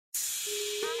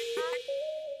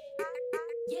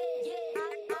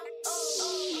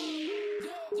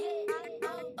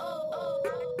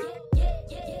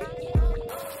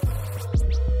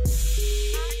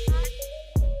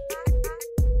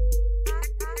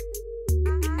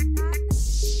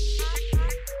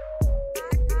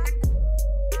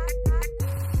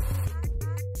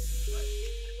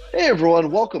Hey everyone,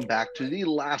 welcome back to the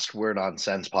Last Word on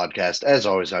Sens podcast. As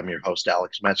always, I'm your host,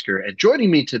 Alex Metzger, and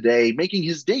joining me today, making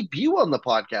his debut on the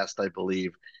podcast, I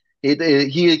believe,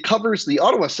 he covers the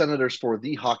Ottawa Senators for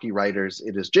the Hockey Writers.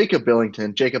 It is Jacob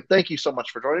Billington. Jacob, thank you so much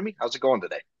for joining me. How's it going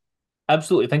today?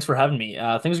 Absolutely. Thanks for having me.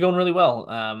 Things are going really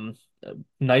well.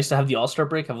 Nice to have the All-Star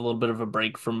break, have a little bit of a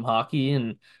break from hockey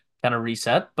and kind of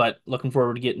reset, but looking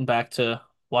forward to getting back to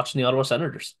watching the Ottawa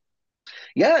Senators.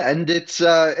 Yeah, and it's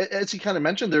as you kind of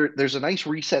mentioned, there's a nice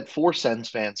reset for Sens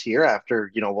fans here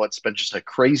after what's been just a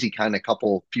crazy kind of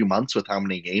couple few months with how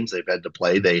many games they've had to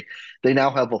play. They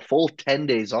now have a full 10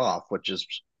 days off, which is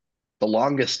the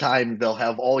longest time they'll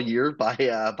have all year by a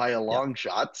Yeah. long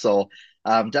shot. So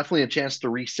definitely a chance to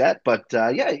reset. But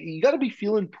yeah, you got to be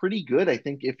feeling pretty good, I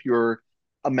think, if you're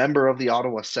a member of the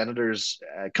Ottawa Senators,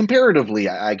 comparatively,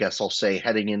 I guess I'll say,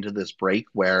 heading into this break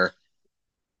where,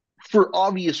 for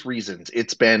obvious reasons,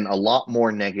 it's been a lot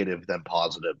more negative than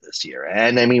positive this year.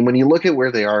 And I mean, when you look at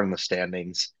where they are in the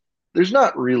standings, there's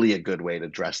not really a good way to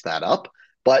dress that up.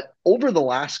 But over the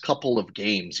last couple of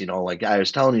games, like I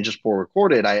was telling you just before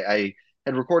recorded, I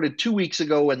had recorded 2 weeks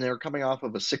ago and they're coming off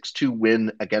of a 6-2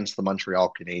 win against the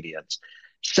Montreal Canadiens.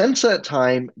 Since that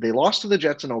time, they lost to the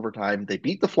Jets in overtime. They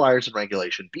beat the Flyers in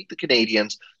regulation, beat the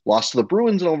Canadiens, lost to the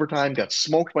Bruins in overtime, got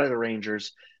smoked by the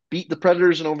Rangers, beat the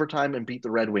Predators in overtime, and beat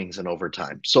the Red Wings in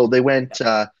overtime. So they Yeah. went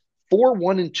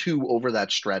 4-1-2 over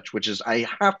that stretch, which is, I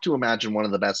have to imagine, one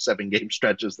of the best 7 game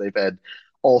stretches they've had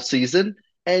all season.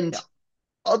 And Yeah.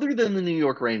 other than the New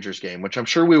York Rangers game, which I'm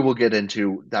sure we will get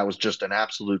into, that was just an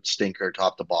absolute stinker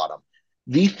top to bottom.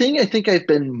 The thing I think I've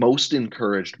been most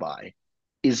encouraged by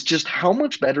is just how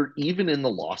much better, even in the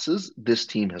losses, this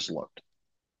team has looked.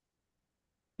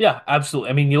 Yeah,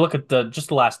 absolutely. I mean, you look at the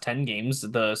last 10 games,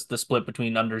 the split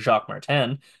between under Jacques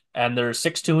Martin, and they're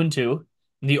 6-2.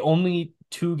 The only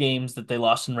two games that they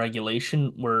lost in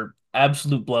regulation were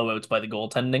absolute blowouts by the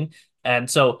goaltending. And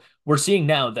so we're seeing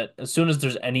now that as soon as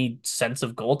there's any sense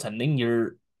of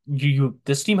goaltending,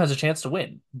 this team has a chance to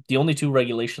win. The only two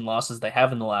regulation losses they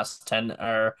have in the last 10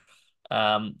 are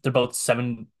they're both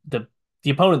seven the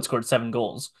opponent scored 7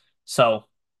 goals. So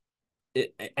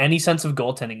any sense of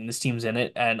goaltending, this team's in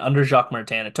it. And under Jacques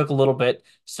Martin, it took a little bit.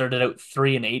 Started out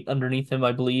 3-8 underneath him,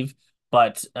 I believe.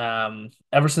 But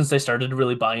ever since they started to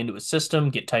really buy into his system,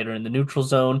 get tighter in the neutral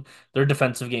zone, their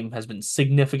defensive game has been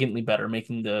significantly better,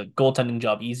 making the goaltending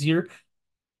job easier.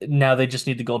 Now they just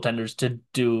need the goaltenders to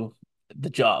do the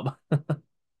job.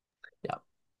 Yeah.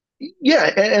 Yeah,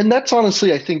 and that's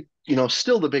honestly, I think,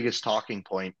 still the biggest talking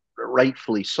point,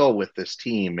 rightfully so, with this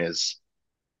team is,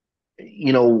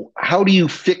 how do you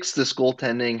fix this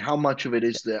goaltending? How much of it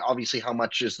is obviously, how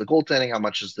much is the goaltending? How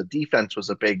much is the defense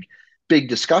was a big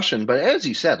discussion. But as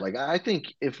you said, like, I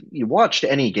think if you watched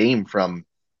any game from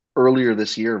earlier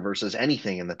this year versus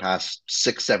anything in the past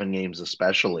 6, 7 games,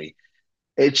 especially,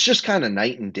 it's just kind of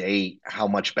night and day how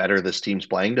much better this team's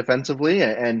playing defensively.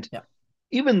 And Yeah.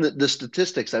 even the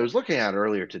statistics I was looking at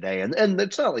earlier today, and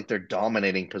it's not like they're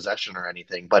dominating possession or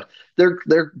anything, but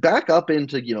they're back up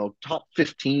into top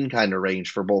 15 kind of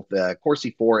range for both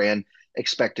Corsi for and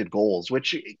expected goals,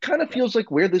 which kind of Yeah. feels like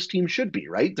where this team should be,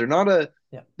 right?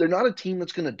 Yeah. They're not a team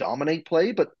that's going to dominate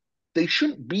play, but they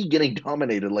shouldn't be getting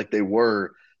dominated like they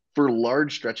were for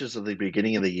large stretches of the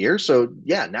beginning of the year. So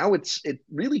yeah, now it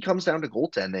really comes down to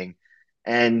goaltending.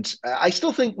 And I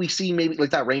still think we see, maybe like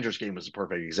that Rangers game was a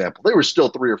perfect example. There were still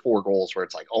 3 or 4 goals where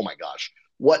it's like, oh my gosh,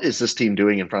 what is this team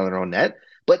doing in front of their own net?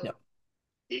 But Yeah.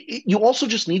 you also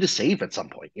just need to save at some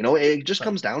point. It just Right.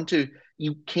 comes down to,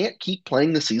 you can't keep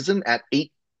playing the season at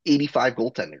 885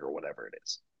 goaltending or whatever it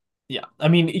is. Yeah. I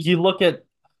mean, you look at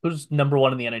who's number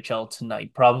one in the NHL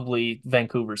tonight, probably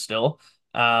Vancouver still.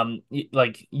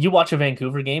 Like you watch a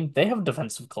Vancouver game, they have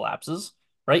defensive collapses,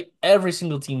 right? Every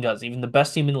single team does, even the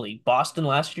best team in the league. Boston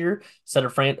last year set a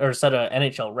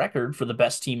NHL record for the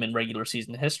best team in regular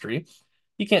season history.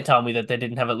 You can't tell me that they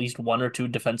didn't have at least one or two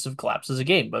defensive collapses a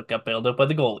game, but got bailed out by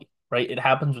the goalie, right? It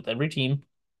happens with every team.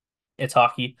 It's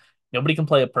hockey. Nobody can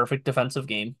play a perfect defensive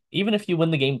game. Even if you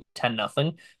win the game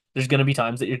 10-0, there's going to be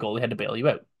times that your goalie had to bail you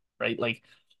out, right? Like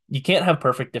you can't have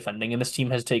perfect defending, and this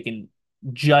team has taken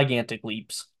gigantic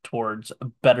leaps towards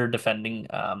better defending,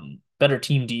 better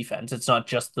team defense. It's not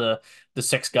just the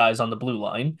 6 guys on the blue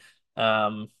line.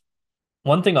 Um,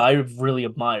 One thing I've really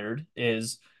admired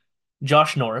is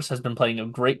Josh Norris has been playing a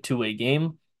great two-way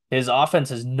game. His offense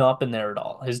has not been there at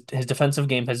all. His defensive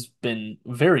game has been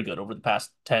very good over the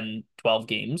past 10, 12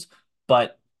 games,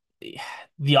 but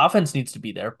the offense needs to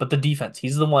be there, but the defense,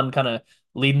 he's the one kind of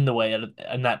leading the way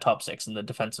in that top 6 in the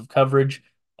defensive coverage.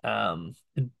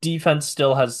 Defense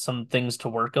still has some things to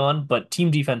work on, but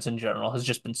team defense in general has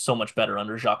just been so much better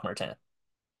under Jacques Martin.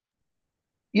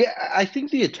 Yeah, I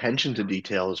think the attention to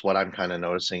detail is what I'm kind of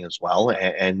noticing as well.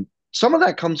 Yeah, And some of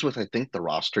that comes with, I think, the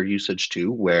roster usage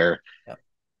too, where yeah,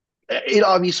 it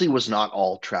obviously was not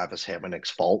all Travis Hamonick's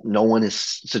fault. No one is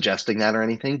suggesting that or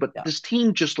anything, but yeah, this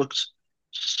team just looks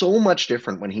so much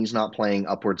different when he's not playing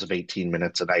upwards of 18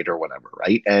 minutes a night or whatever,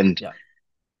 right? And yeah,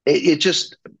 it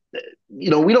just, we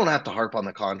don't have to harp on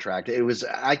the contract.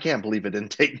 I can't believe it didn't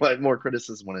take more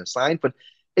criticism when it signed, but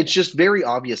it's yeah, just very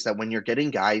obvious that when you're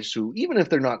getting guys who, even if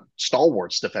they're not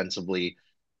stalwarts defensively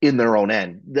in their own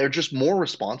end, they're just more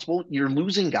responsible. You're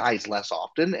losing guys less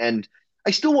often. And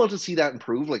I still want to see that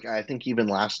improve. Like, I think even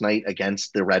last night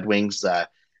against the Red Wings,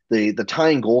 the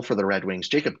tying goal for the Red Wings,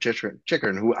 Jacob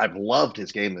Chickern, who I've loved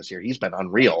his game this year, he's been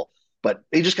unreal, but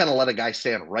they just kind of let a guy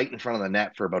stand right in front of the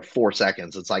net for about 4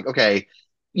 seconds. It's like, okay,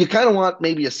 you kind of want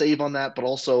maybe a save on that, but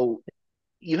also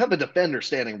you have a defender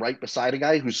standing right beside a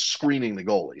guy who's screening the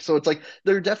goalie. So it's like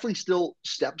there are definitely still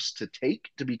steps to take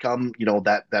to become,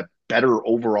 that better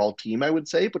overall team, I would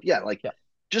say. But yeah, like yeah.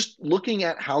 just looking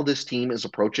at how this team is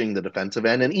approaching the defensive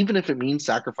end, and even if it means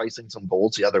sacrificing some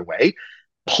goals the other way,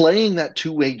 playing that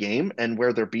two-way game and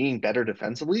where they're being better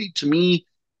defensively, to me,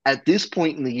 at this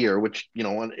point in the year, which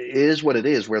is what it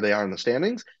is, where they are in the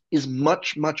standings, is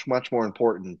much, much, much more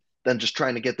important than just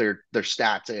trying to get their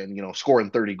stats and scoring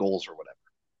 30 goals or whatever.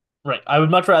 Right. I would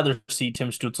much rather see Tim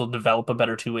Stützle develop a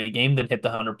better two-way game than hit the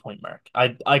 100-point mark.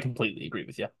 I completely agree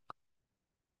with you.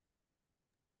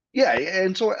 Yeah,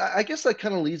 and so I guess that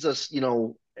kind of leads us,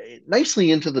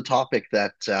 nicely into the topic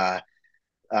that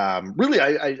really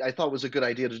I thought was a good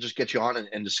idea to just get you on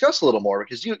and discuss a little more,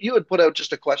 because you had put out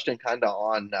just a question kind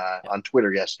of Yeah. on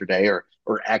Twitter yesterday,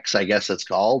 or X, I guess it's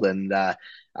called, and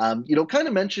kind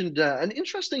of mentioned an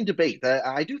interesting debate that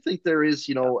I do think there is,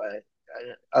 Yeah.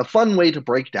 a fun way to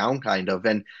break down kind of,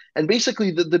 and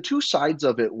basically the two sides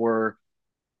of it were,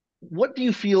 what do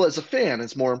you feel as a fan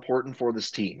is more important for this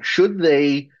team? Should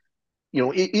they,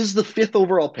 is the fifth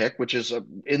overall pick, which is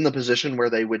in the position where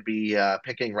they would be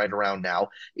picking right around now,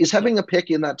 is Yeah. having a pick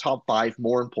in that top five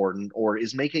more important, or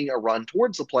is making a run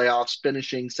towards the playoffs,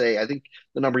 finishing, say, I think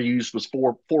the number you used was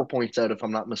four points out, if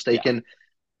I'm not Yeah. mistaken.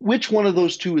 Which one of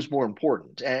those two is more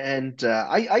important? And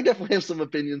I definitely have some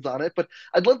opinions on it, but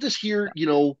I'd love to hear,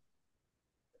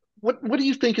 what do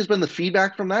you think has been the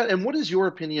feedback from that, and what is your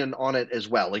opinion on it as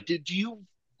well? Like, do you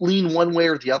lean one way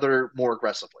or the other more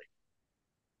aggressively?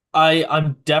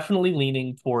 I'm definitely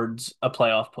leaning towards a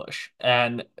playoff push.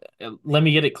 And let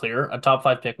me get it clear. A top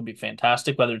five pick would be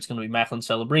fantastic, whether it's going to be Macklin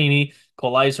Celebrini,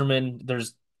 Cole Eiserman.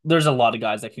 There's a lot of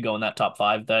guys that could go in that top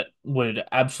five that would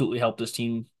absolutely help this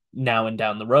team now and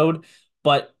down the road.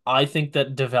 But I think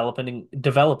that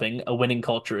developing a winning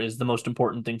culture is the most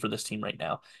important thing for this team right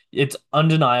now. It's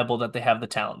undeniable that they have the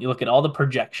talent. You look at all the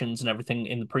projections and everything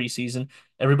in the preseason,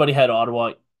 everybody had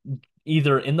Ottawa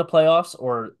either in the playoffs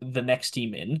or the next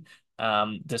team in.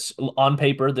 This on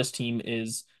paper, this team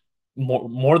is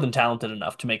more than talented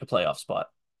enough to make a playoff spot.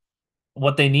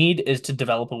 What they need is to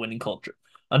develop a winning culture.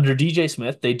 Under DJ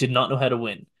Smith, they did not know how to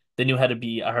win. They knew how to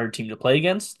be a hard team to play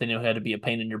against. They knew how to be a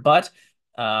pain in your butt.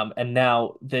 And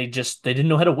now they didn't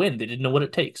know how to win. They didn't know what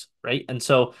it takes, right? And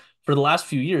so for the last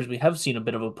few years, we have seen a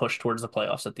bit of a push towards the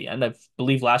playoffs at the end. I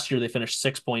believe last year they finished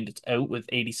 6 points out with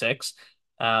 86.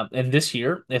 And this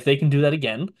year, if they can do that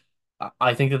again,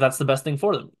 I think that that's the best thing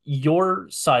for them. Your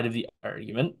side of the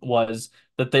argument was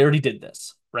that they already did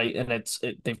this, right? And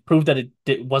they've proved that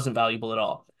it wasn't valuable at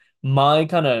all. My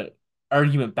kind of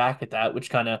argument back at that, which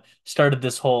kind of started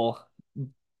this whole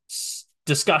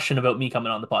discussion about me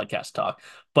coming on the podcast talk,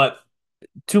 but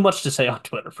too much to say on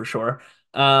Twitter for sure.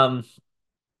 Um,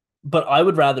 but I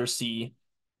would rather see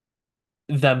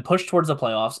them push towards the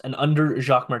playoffs and under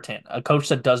Jacques Martin, a coach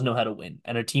that does know how to win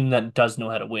and a team that does know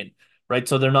how to win, right?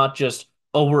 So they're not just,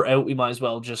 oh, we're out. We might as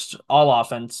well just all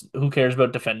offense. Who cares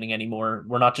about defending anymore?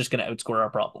 We're not just going to outscore our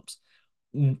problems.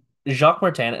 Jacques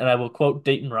Martin, and I will quote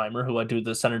Dayton Reimer, who I do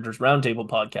the Senators Roundtable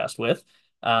podcast with.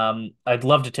 I'd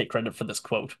love to take credit for this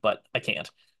quote, but I can't.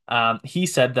 He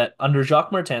said that under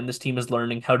Jacques Martin, this team is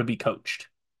learning how to be coached.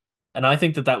 And I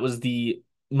think that that was the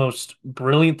most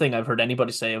brilliant thing I've heard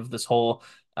anybody say of this whole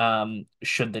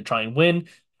should they try and win?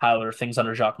 How are things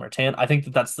under Jacques Martin? I think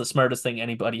that that's the smartest thing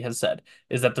anybody has said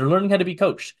is that they're learning how to be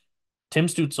coached. Tim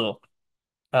Stützle,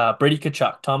 Brady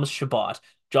Tkachuk, Thomas Chabot,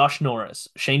 Josh Norris,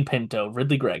 Shane Pinto,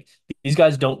 Ridley Gregg. These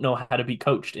guys don't know how to be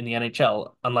coached in the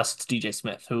NHL unless it's DJ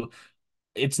Smith, who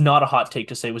it's not a hot take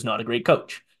to say was not a great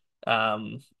coach.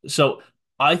 So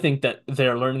I think that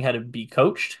they're learning how to be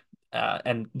coached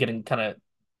and getting kind of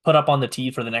put up on the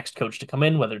tee for the next coach to come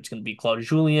in, whether it's going to be Claude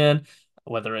Julien,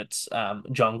 whether it's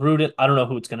John Gruden. I don't know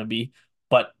who it's going to be,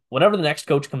 but whenever the next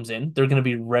coach comes in, they're going to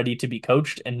be ready to be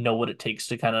coached and know what it takes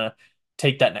to kind of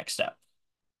take that next step.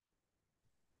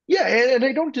 Yeah, and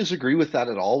I don't disagree with that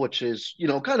at all, which is,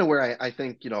 kind of where I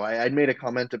think, I made a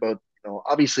comment about,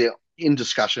 obviously in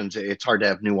discussions, it's hard to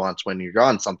have nuance when you're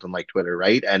on something like Twitter,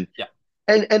 right? Yeah,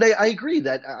 And I agree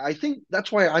that I think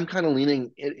that's why I'm kind of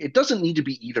leaning, it doesn't need to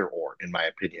be either or, in my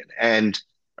opinion. And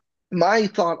my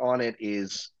thought on it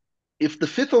is if the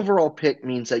fifth overall pick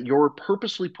means that you're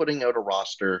purposely putting out a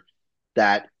roster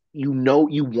that you know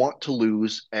you want to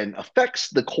lose and affects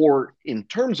the core in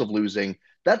terms of losing,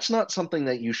 that's not something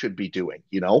that you should be doing.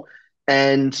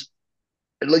 And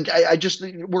like I just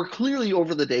we're clearly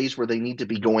over the days where they need to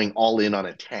be going all in on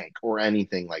a tank or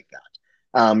anything like that.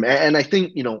 And I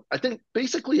think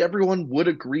basically everyone would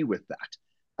agree with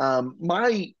that.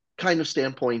 My kind of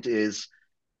standpoint is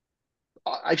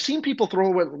I've seen people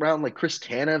throw around like Chris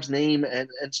Tanev's name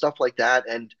and stuff like that.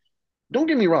 And don't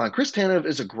get me wrong, Chris Tanev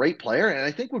is a great player and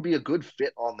I think would be a good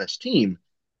fit on this team.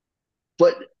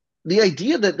 But the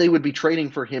idea that they would be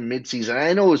trading for him midseason,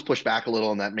 I know it was pushed back a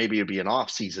little and that maybe it'd be an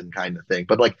off-season kind of thing.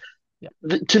 But like yeah,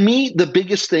 to me, the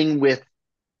biggest thing with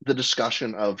the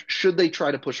discussion of should they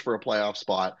try to push for a playoff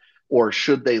spot or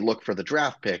should they look for the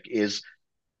draft pick is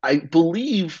I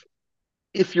believe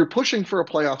if you're pushing for a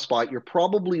playoff spot, you're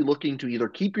probably looking to either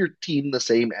keep your team the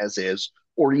same as is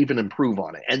or even improve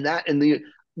on it.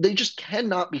 They just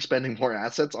cannot be spending more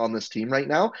assets on this team right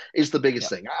now is the biggest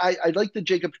yeah, thing. I like the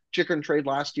Jacob Chikrin trade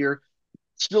last year.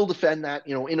 Still defend that,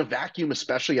 in a vacuum,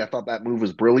 especially. I thought that move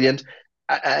was brilliant.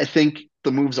 I think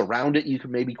the moves around it, you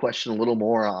could maybe question a little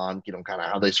more on, kind of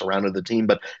how they surrounded the team,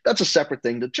 but that's a separate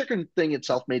thing. The chicken thing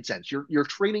itself made sense. You're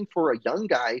trading for a young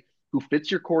guy who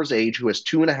fits your core's age, who has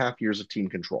 2.5 years of team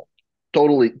control.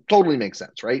 Totally, totally makes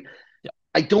sense, right? yeah,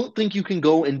 I don't think you can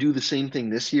go and do the same thing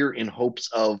this year in hopes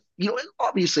of,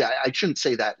 obviously, I shouldn't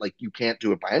say that like you can't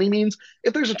do it by any means.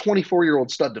 If there's a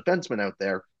 24-year-old stud defenseman out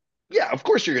there, yeah, of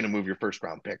course you're going to move your first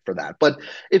round pick for that. But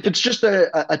if yeah, it's just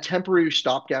a temporary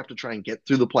stopgap to try and get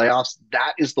through the playoffs,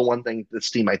 that is the one thing this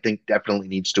team I think definitely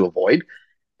needs to avoid.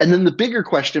 And then the bigger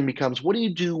question becomes, what do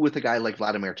you do with a guy like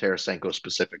Vladimir Tarasenko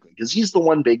specifically? Because he's the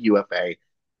one big UFA.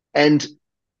 And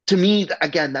to me,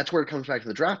 again, that's where it comes back to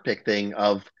the draft pick thing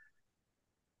of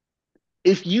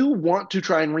if you want to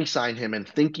try and re-sign him and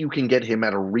think you can get him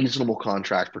at a reasonable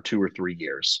contract for 2 or 3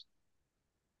 years,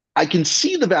 I can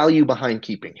see the value behind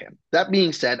keeping him. That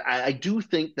being said, I do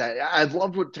think that I've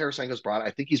loved what Tarasenko's brought. I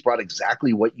think he's brought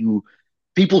exactly what you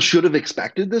people should have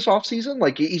expected this offseason.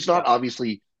 Like he's not yeah,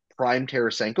 obviously prime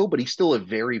Tarasenko, but he's still a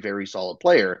very, very solid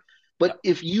player. yeah. But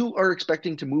if you are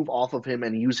expecting to move off of him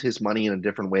and use his money in a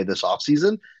different way this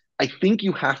offseason, I think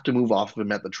you have to move off of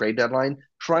him at the trade deadline,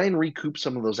 try and recoup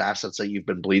some of those assets that you've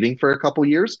been bleeding for a couple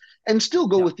years, and still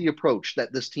go Yeah. with the approach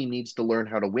that this team needs to learn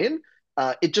how to win.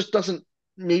 It just doesn't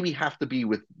maybe have to be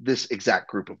with this exact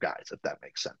group of guys, if that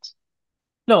makes sense.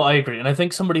 No, I agree, and I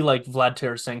think somebody like Vlad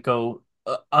Tarasenko,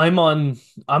 I'm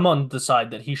on the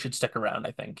side that he should stick around.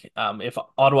 I think if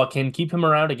Ottawa can keep him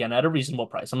around again at a reasonable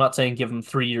price, I'm not saying give him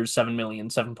 3 years, 7 million,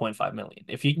 7.5 million.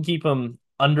 If you can keep him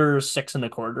under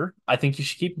 6.25, I think you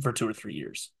should keep him for 2 or 3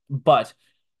 years. But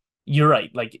you're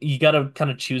right, like you got to kind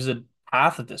of choose a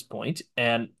path at this point.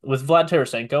 And with Vlad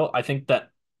Tarasenko, I think that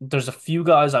there's a few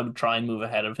guys I would try and move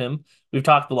ahead of him. We've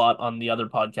talked a lot on the other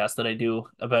podcast that I do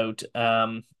about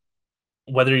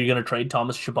whether you're going to trade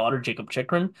Thomas Chabot or Jacob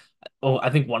Chikrin. Oh,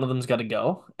 I think one of them's got to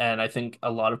go, and I think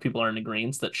a lot of people are in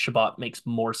agreement that Chabot makes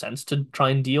more sense to try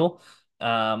and deal.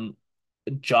 Um,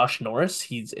 Josh Norris,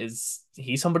 he's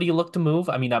somebody you look to move.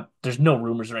 I mean, there's no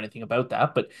rumors or anything about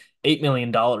that, but $8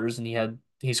 million, and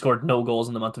he scored no goals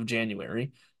in the month of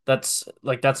January. That's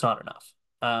not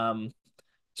enough.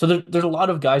 So there's a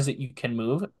lot of guys that you can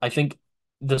move. I think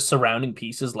the surrounding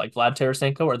pieces like Vlad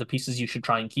Tarasenko are the pieces you should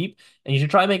try and keep, and you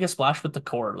should try and make a splash with the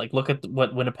core. Like look at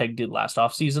what Winnipeg did last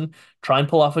offseason. Try and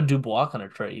pull off a Dubois kind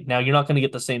of trade. Now you're not going to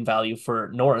get the same value for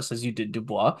Norris as you did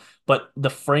Dubois, but the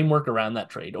framework around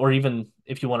that trade, or even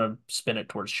if you want to spin it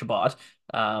towards Chabot,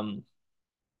 um,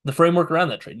 the framework around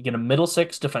that trade, you get a middle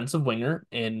six defensive winger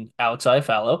in Alex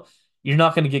Iafallo. You're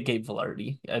not going to get Gabe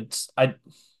Vilardi. It's I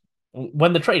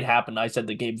When the trade happened, I said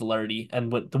that Gabe Vilardi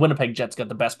and the Winnipeg Jets got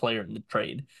the best player in the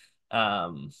trade.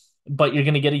 Um, but you're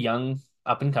going to get a young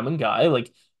up and coming guy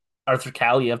like Arthur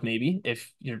Kaliev, maybe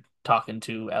if you're talking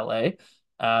to LA,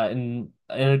 and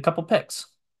a couple picks,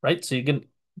 right? So you're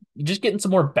just getting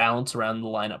some more balance around the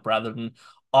lineup rather than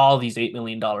all these $8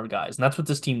 million guys, and that's what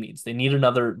this team needs. They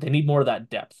need more of that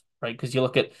depth, right? Because you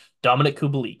look at Dominic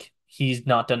Kubalik. he's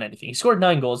not done anything. He scored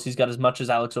 9 goals. He's got as much as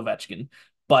Alex Ovechkin,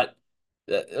 but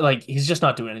like he's just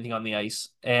not doing anything on the ice.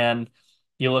 And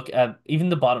you look at even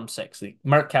the bottom six, like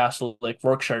Mark Castle, like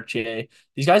Rourke Chartier,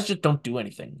 these guys just don't do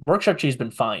anything. Rourke Chartier's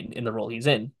been fine in the role he's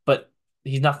in, but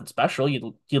he's nothing special.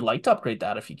 You'd like to upgrade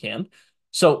that if you can.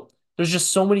 So there's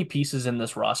just so many pieces in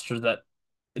this roster that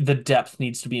the depth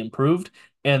needs to be improved,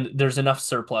 and there's enough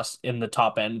surplus in the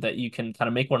top end that you can kind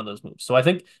of make one of those moves. So I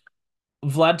think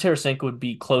Vlad Tarasenko would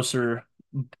be closer,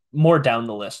 more down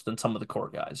the list than some of the core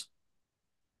guys.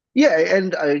 Yeah,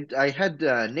 and I had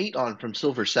Nate on from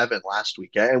Silver Seven last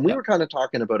week, and we Yeah, were kind of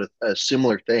talking about a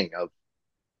similar thing of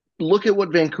look at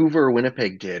what Vancouver or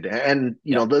Winnipeg did, and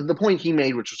yeah, the point he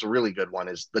made, which was a really good one,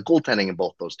 is the goaltending in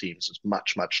both those teams is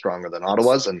much stronger than yes,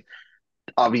 Ottawa's, and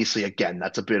obviously, again,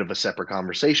 that's a bit of a separate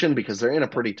conversation because they're in a yeah,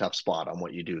 pretty tough spot on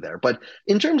what you do there. But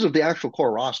in terms of the actual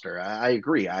core roster, I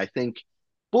agree. I think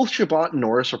both Chabot and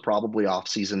Norris are probably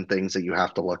off-season things that you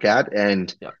have to look at,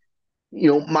 and yeah,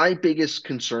 my biggest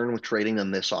concern with trading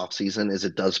them this offseason is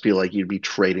it does feel like you'd be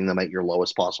trading them at your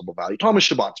lowest possible value. Thomas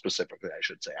Chabot specifically, I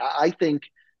should say. I think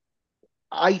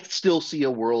I still see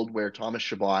a world where Thomas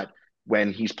Chabot,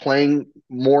 when he's playing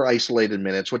more isolated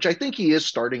minutes, which I think he is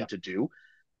starting yeah, to do,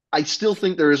 I still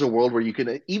think there is a world where you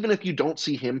can, even if you don't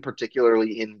see him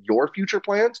particularly in your future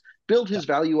plans, build yeah, his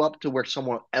value up to where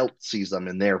someone else sees them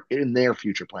in their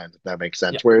future plans, if that makes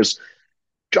sense. yeah, Whereas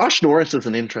Josh Norris is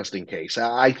an interesting case.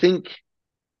 I think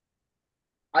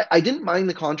I didn't mind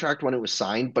the contract when it was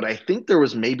signed, but I think there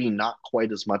was maybe not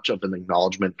quite as much of an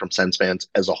acknowledgement from Sens fans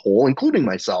as a whole, including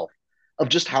myself, of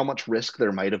just how much risk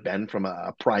there might have been from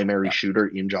a primary yeah, shooter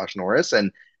in Josh Norris,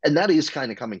 and that is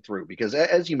kind of coming through because,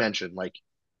 as you mentioned, like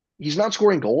he's not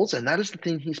scoring goals, and that is the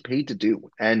thing he's paid to do.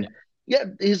 yeah, And yeah,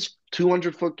 his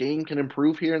 200-foot game can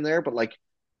improve here and there, but like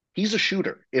he's a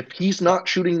shooter. If he's yeah, not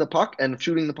shooting the puck and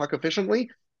shooting the puck efficiently,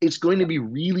 it's going to yeah, be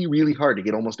really hard to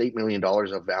get almost $8 million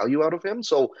of value out of him.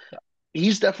 So yeah,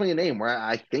 he's definitely a name where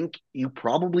I think you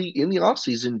probably in the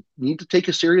offseason need to take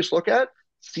a serious look at,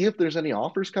 see if there's any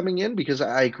offers coming in, because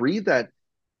I agree that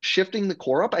shifting the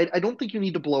core up, I don't think you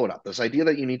need to blow it up. This idea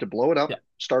that you need to blow it up, yeah,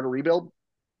 start a rebuild,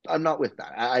 I'm not with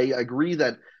that. I agree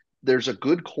that there's a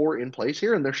good core in place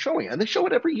here, and they're showing it, and they show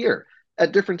it every year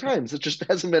at different times. It just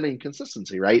hasn't been any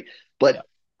consistency, right? yeah, But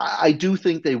I do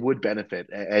think they would benefit,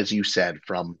 as you said,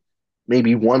 from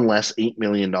maybe one less $8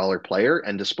 million player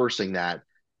and dispersing that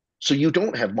so you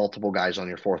don't have multiple guys on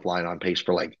your fourth line on pace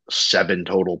for like 7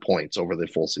 total points over the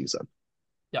full season.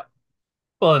 yeah.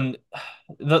 Well, and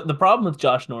the problem with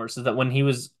Josh Norris is that when he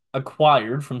was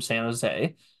acquired from San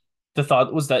Jose, the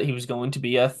thought was that he was going to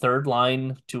be a third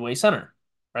line two-way center,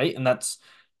 right? And that's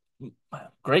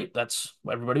great. That's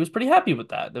everybody was pretty happy with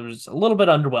that. There was a little bit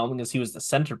underwhelming as he was the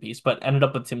centerpiece, but ended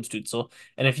up with Tim Stützle.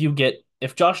 And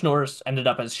if Josh Norris ended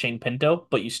up as Shane Pinto,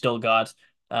 but you still got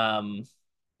um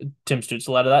Tim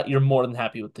Stützle out of that, you're more than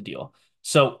happy with the deal.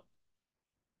 So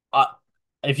uh,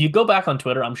 if you go back on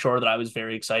Twitter, I'm sure that I was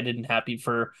very excited and happy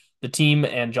for the team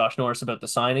and Josh Norris about the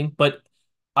signing, but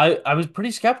I was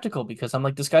pretty skeptical because I'm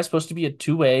like, this guy's supposed to be a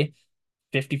two-way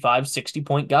 55, 60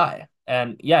 point guy.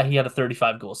 And yeah, he had a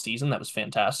 35 goal season. That was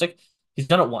fantastic. He's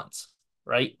done it once,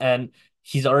 right? And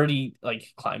he's already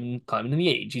like climbing in the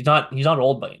age. He's not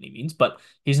old by any means, but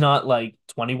he's not like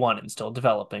 21 and still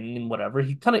developing and whatever.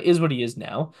 He kind of is what he is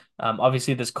now.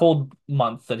 Obviously this cold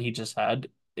month that he just had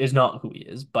is not who he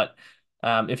is, but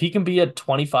if he can be a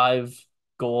 25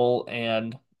 goal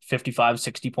and 55,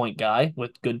 60 point guy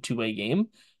with good two-way game,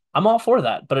 I'm all for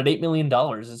that. But at $8 million,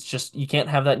 it's just you can't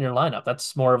have that in your lineup.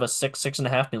 That's more of a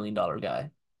 $6.5 million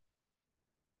guy.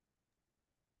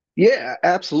 Yeah,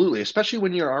 absolutely. Especially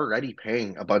when you're already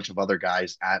paying a bunch of other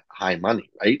guys at high money,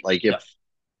 right? Like Yeah,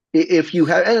 if you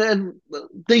have and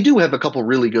they do have a couple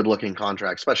really good looking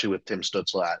contracts, especially with Tim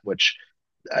Stützle, which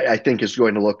I think is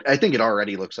going to look. I think it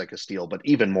already looks like a steal, but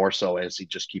even more so as he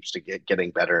just keeps to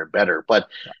getting better and better. But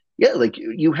yeah, yeah, like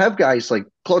you have guys like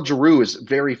Claude Giroux is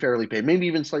very fairly paid, maybe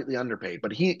even slightly underpaid,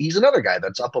 but he's another guy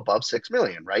that's up above 6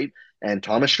 million, right? And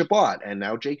yeah, Thomas Chabot, and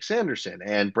now Jake Sanderson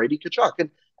and Brady Kachuk, and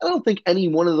I don't think any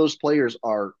one of those players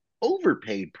are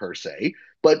overpaid per se,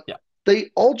 but yeah,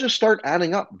 they all just start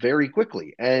adding up very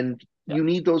quickly, and yeah, you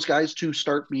need those guys to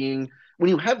start being when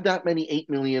you have that many $8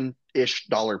 million-ish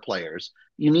players,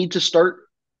 you need to start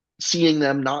seeing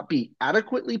them not be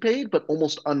adequately paid, but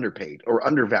almost underpaid or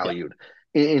yeah, undervalued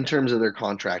in yeah, terms of their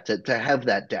contract to have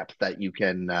that depth that you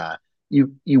can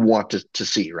you want to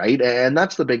see, right? And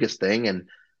that's the biggest thing. And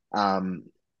um,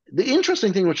 the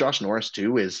interesting thing with Josh Norris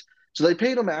too is so they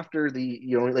paid him after the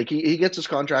like he gets his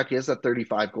contract, he has that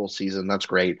 35 goal season, that's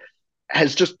great.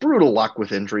 has just brutal luck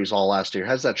with injuries all last year,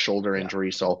 has that shoulder Yeah,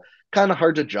 injury, so kind of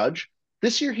hard to judge.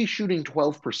 This year he's shooting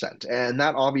 12%, and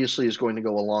that obviously is going to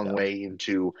go a long yeah, way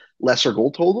into lesser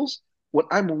goal totals. What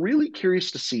I'm really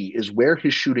curious to see is where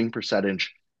his shooting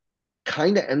percentage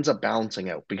kind of ends up balancing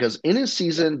out because in his yeah,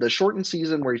 season, the shortened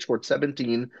season where he scored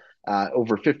 17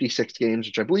 over 56 games,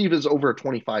 which I believe is over a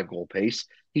 25 goal pace,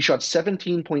 he shot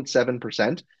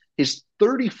 17.7%. His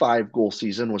 35 goal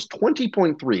season was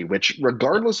 20.3, which, yeah,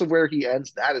 regardless of where he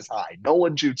ends, that is high. No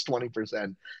one shoots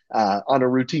 20% on a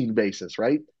routine basis,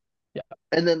 right? yeah,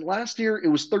 And then last year it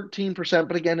was 13%,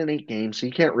 but again in 8 games, so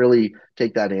you can't really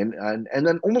take that in. And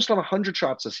then almost on 100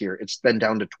 shots this year, it's been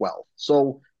down to 12.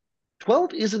 So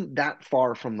 12 isn't that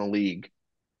far from the league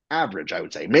average, I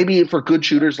would say. Maybe for good yeah.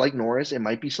 shooters like Norris, it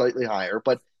might be slightly higher.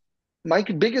 But my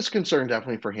biggest concern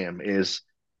definitely for him is,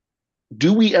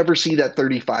 do we ever see that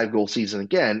 35 goal season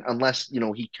again unless,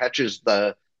 he catches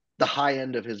the high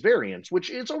end of his variance, which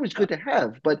is always Yeah. good to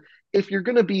have. But if you're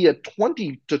going to be a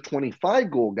 20 to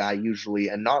 25 goal guy usually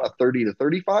and not a 30 to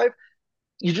 35,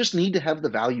 you just need to have the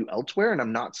value elsewhere. And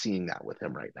I'm not seeing that with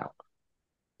him right now.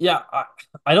 Yeah,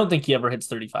 I don't think he ever hits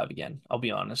 35 again. I'll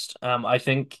be honest. I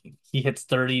think he hits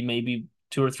 30 maybe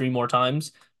two or three more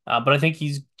times. But I think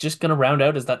he's just gonna round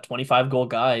out as that 25 goal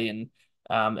guy. And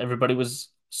everybody was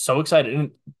so excited.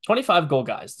 And 25 goal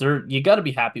guys, you got to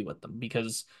be happy with them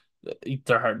because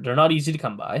they're hard. They're not easy to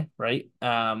come by, right?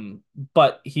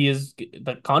 But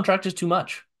the contract is too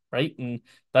much, right? And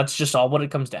that's just all what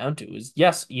it comes down to is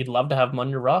yes, you'd love to have him on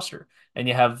your roster, and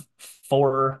you have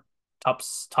four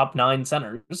top nine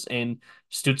centers in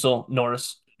Stützle,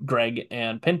 Norris, Greg,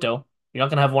 and Pinto. You're not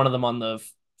going to have one of them on the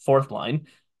fourth line.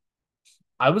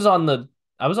 I was on the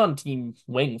I was on team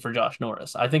wing for Josh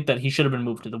Norris. I think that he should have been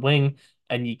moved to the wing,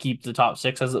 and you keep the top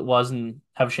six as it was and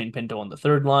have Shane Pinto on the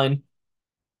third line.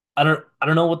 I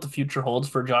don't know what the future holds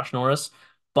for Josh Norris,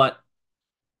 but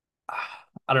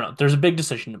I don't know. There's a big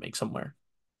decision to make somewhere.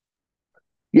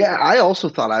 Yeah, I also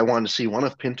thought I wanted to see one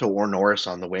of Pinto or Norris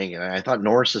on the wing, and I thought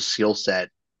Norris's skill set,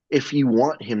 if you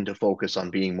want him to focus on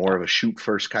being more Yeah, of a shoot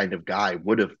first kind of guy,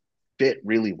 would have fit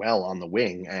really well on the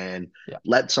wing and yeah,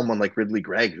 let someone like Ridley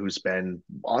Gregg, who's been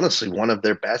honestly one of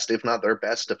their best, if not their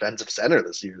best defensive center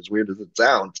this year, as weird as it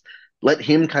sounds, let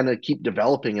him kind of keep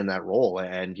developing in that role.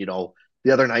 And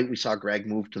the other night we saw Gregg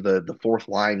move to the fourth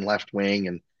line left wing,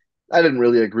 and I didn't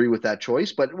really agree with that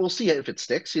choice, but we'll see if it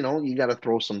sticks. You got to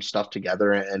throw some stuff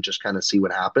together and just kind of see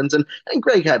what happens. And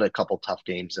Greg had a couple tough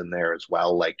games in there as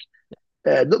well. Like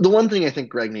the one thing I think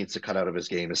Greg needs to cut out of his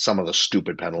game is some of the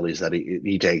stupid penalties that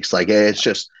he takes. Like it's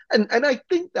yeah, just, and I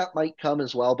think that might come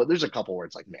as well. But there's a couple where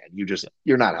it's like, man, yeah,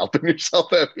 you're not helping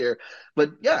yourself out here.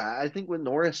 But yeah, I think with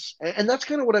Norris, and that's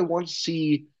kind of what I want to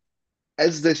see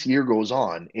as this year goes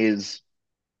on. Is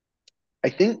I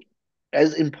think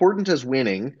as important as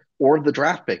winning or the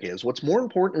draft pick is, what's more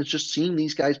important is just seeing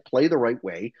these guys play the right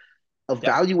way, yeah,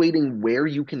 evaluating where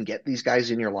you can get these guys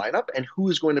in your lineup and who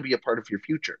is going to be a part of your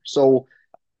future. So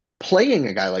playing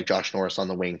a guy like Josh Norris on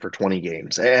the wing for 20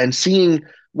 games and seeing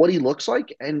what he looks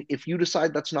like. And if you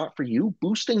decide that's not for you,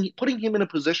 putting him in a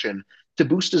position to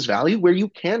boost his value where you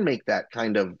can make that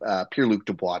kind of Pierre-Luc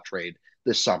Dubois trade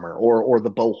this summer or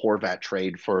the Bo Horvat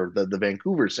trade for the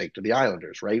Vancouver sake to the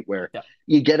Islanders, right? Where yeah.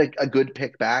 you get a good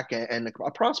pick back and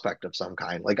a prospect of some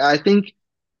kind. Like, I think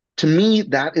to me,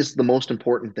 that is the most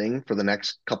important thing for the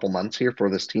next couple months here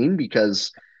for this team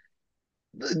because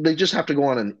they just have to go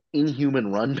on an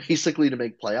inhuman run basically to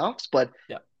make playoffs. But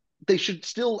Yeah. they should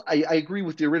still, I agree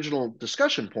with the original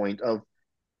discussion point of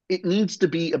it needs to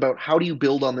be about how do you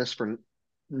build on this for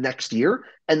next year.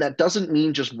 And that doesn't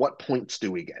mean just what points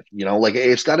do we get, like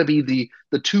it's got to be the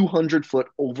 200-foot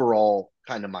overall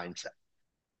kind of mindset.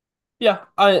 Yeah,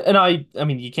 I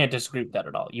mean you can't disagree with that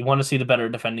at all. You want to see the better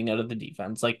defending out of the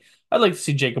defense. Like I'd like to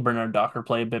see Jacob Bernard Docker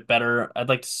play a bit better. I'd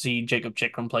like to see Jacob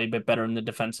Chikrin play a bit better in the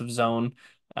defensive zone.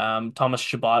 Thomas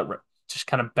Chabot just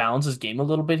kind of balances his game a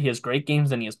little bit. He has great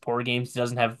games, then he has poor games. He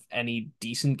doesn't have any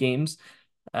decent games.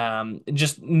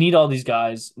 Just need all these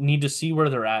guys, need to see where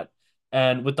they're at.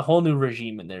 And with the whole new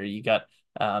regime in there, you got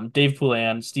Dave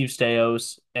Poulin, Steve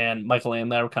Stais, and Michael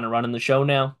Andlauer kind of running the show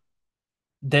now.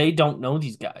 They don't know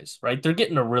these guys, right? They're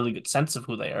getting a really good sense of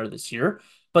who they are this year,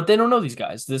 but they don't know these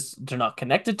guys. They're not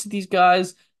connected to these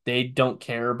guys. They don't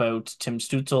care about Tim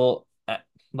Stützle.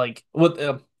 Like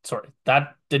what? Sorry,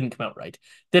 that didn't come out right.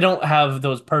 They don't have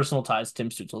those personal ties to Tim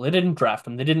Stützle. They didn't draft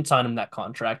him. They didn't sign him that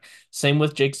contract. Same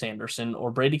with Jake Sanderson or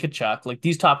Brady Tkachuk. Like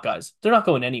these top guys, they're not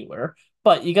going anywhere.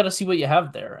 But you got to see what you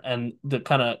have there, and the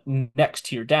kind of next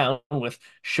tier down with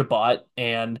Shabbat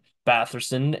and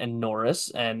Batherson and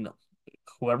Norris and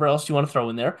whoever else you want to throw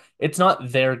in there, it's not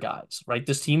their guys, right?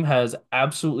 This team has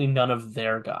absolutely none of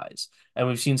their guys. And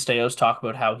we've seen Steos talk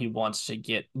about how he wants to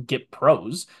get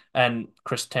pros, and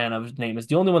Chris Tanev's name is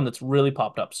the only one that's really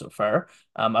popped up so far.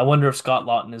 I wonder if Scott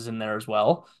Lawton is in there as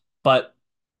well, but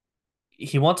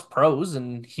he wants pros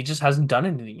and he just hasn't done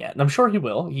anything yet. And I'm sure he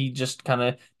will. He just kind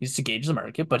of needs to gauge the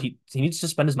market, but he needs to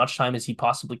spend as much time as he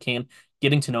possibly can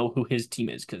getting to know who his team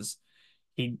is because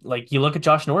he like you look at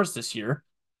Josh Norris this year,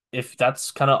 if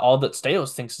that's kind of all that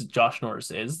Steos thinks Josh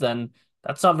Norris is, then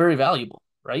that's not very valuable,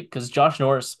 right? Because Josh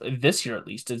Norris this year at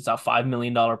least is a $5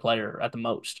 million player at the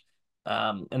most.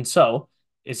 And so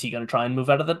is he going to try and move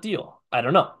out of that deal? I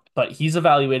don't know. But he's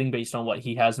evaluating based on what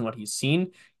he has and what he's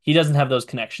seen. He doesn't have those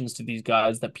connections to these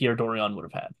guys that Pierre Dorion would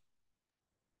have had.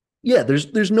 Yeah,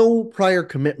 there's no prior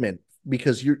commitment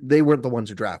because they weren't the ones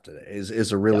who drafted it. Is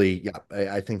a Yep. really yeah.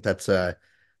 I think that's a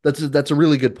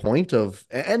really good point of,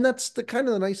 and that's the kind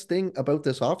of the nice thing about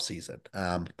this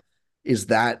offseason, is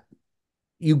that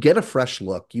you get a fresh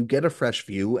look, you get a fresh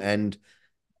view, and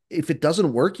if it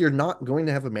doesn't work, you're not going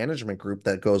to have a management group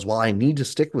that goes, well, I need to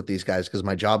stick with these guys because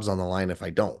my job's on the line if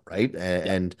I don't, right? Yep.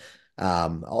 And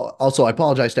also, I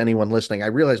apologize to anyone listening. I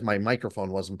realized my microphone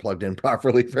wasn't plugged in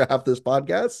properly for half this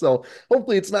podcast, so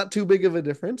hopefully it's not too big of a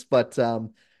difference. But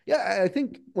yeah, I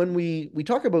think when we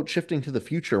talk about shifting to the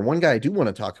future, one guy I do want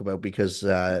to talk about because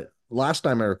last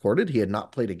time I recorded, he had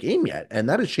not played a game yet, and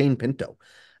that is Shane Pinto.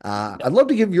 I'd Yep. love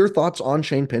to give your thoughts on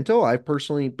Shane Pinto. I've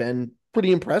personally been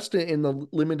pretty impressed in the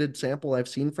limited sample I've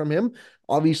seen from him.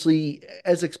 Obviously,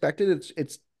 as expected,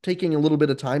 it's taking a little bit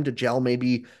of time to gel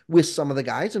maybe with some of the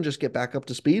guys and just get back up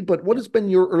to speed. But what has been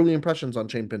your early impressions on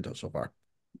Shane Pinto so far?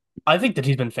 I think that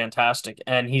he's been fantastic,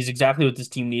 and he's exactly what this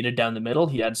team needed down the middle.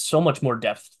 He adds so much more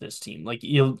depth to this team. Like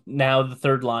you now, the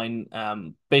third line,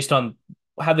 based on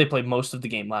how they played most of the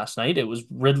game last night, it was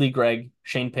Ridley, Gregg,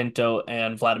 Shane Pinto,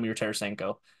 and Vladimir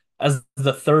Tarasenko as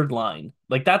the third line.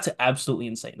 Like that's absolutely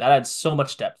insane. That adds so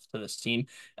much depth to this team.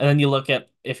 And then you look at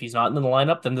if he's not in the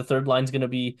lineup, then the third line's going to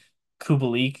be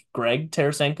Kubalik, Gregg,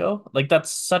 Tarasenko. Like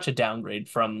that's such a downgrade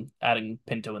from adding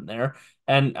Pinto in there.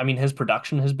 And I mean, his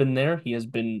production has been there. He has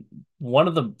been one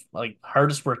of the like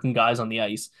hardest working guys on the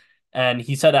ice. And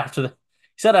he said after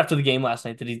the game last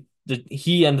night that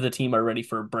he and the team are ready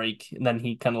for a break. And then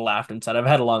he kind of laughed and said, "I've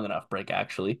had a long enough break,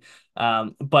 actually."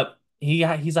 But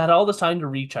he's had all this time to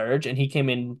recharge, and he came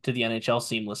into the NHL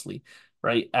seamlessly,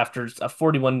 right after a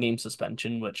 41 game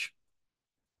suspension. Which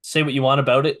say what you want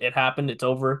about it, it happened. It's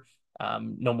over.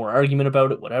 No more argument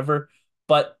about it. Whatever.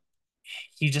 But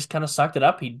he just kind of sucked it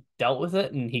up. He dealt with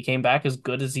it and he came back as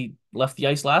good as he left the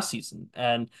ice last season.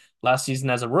 And last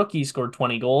season, as a rookie, he scored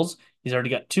 20 goals. He's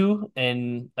already got two,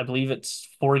 and I believe it's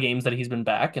 4 games that he's been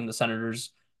back. And the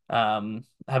Senators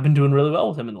have been doing really well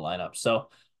with him in the lineup. So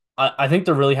I think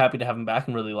they're really happy to have him back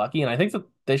and really lucky. And I think that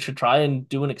they should try and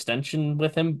do an extension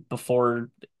with him before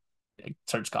it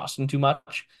starts costing too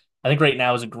much. I think right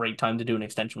now is a great time to do an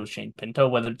extension with Shane Pinto,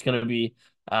 whether it's going to be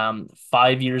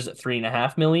 5 years at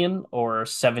 3.5 million or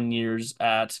 7 years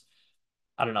at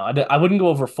I don't know. I wouldn't go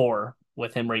over four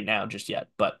with him right now just yet,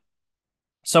 but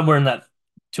somewhere in that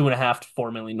 $2.5 to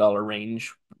 $4 million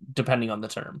range, depending on the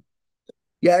term.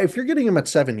 Yeah, if you're getting him at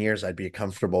 7 years, I'd be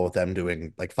comfortable with them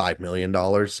doing like $5 million.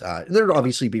 There'd Yeah,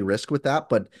 obviously be risk with that,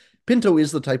 but Pinto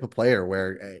is the type of player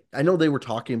where I know they were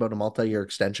talking about a multi-year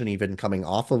extension even coming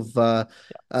off of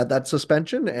that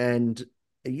suspension, and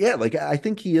yeah, like I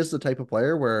think he is the type of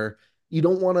player where you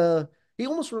don't want to. He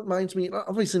almost reminds me,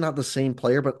 obviously not the same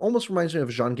player, but almost reminds me of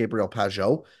Jean-Gabriel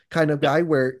Pageau kind of yeah, guy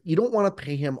where you don't want to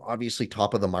pay him obviously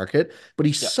top of the market, but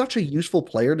he's yeah, such a useful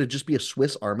player to just be a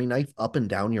Swiss Army knife up and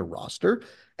down your roster.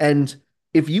 And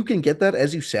if you can get that,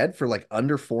 as you said, for like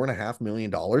under $4.5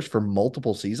 million for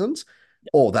multiple seasons,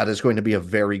 oh, that is going to be a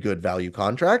very good value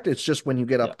contract. It's just when you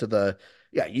get yeah, up to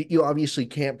yeah, you obviously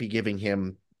can't be giving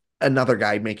him another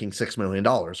guy making $6 million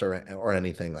or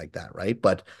anything like that, right?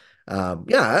 But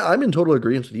yeah, I'm in total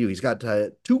agreement with you. He's got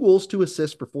 2 goals, 2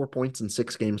 assists for 4 points in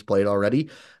 6 games played already.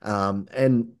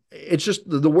 And it's just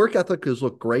the work ethic has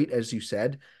looked great, as you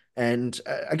said. And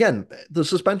again, the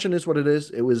suspension is what it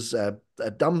is. It was a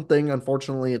dumb thing,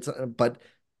 unfortunately. But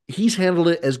he's handled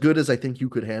it as good as I think you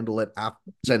could handle it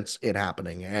since it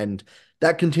happening, and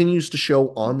that continues to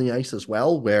show on the ice as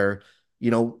well. Where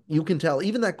you can tell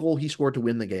even that goal he scored to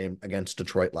win the game against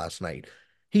Detroit last night.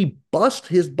 He bust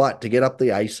his butt to get up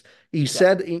the ice. He yeah,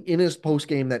 said in his post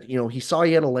game that he saw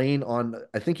he had a lane on.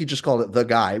 I think he just called it the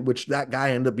guy, which that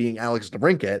guy ended up being Alex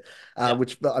DeBrincat, yeah,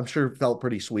 which I'm sure felt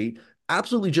pretty sweet.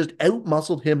 Absolutely just out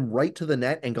muscled him right to the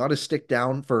net and got his stick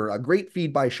down for a great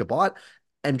feed by Chabot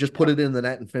and just put yeah, it in the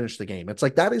net and finish the game. It's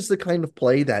like that is the kind of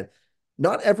play that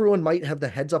not everyone might have the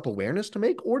heads up awareness to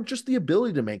make or just the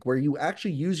ability to make, where you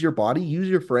actually use your body, use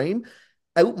your frame,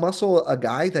 out muscle a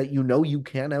guy that you know you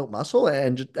can out muscle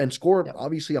and score Yeah.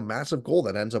 obviously a massive goal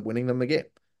that ends up winning them the game.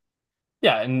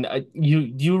 Yeah, and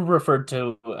you referred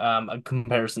to a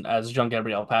comparison as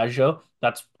Jean-Gabriel Pageau.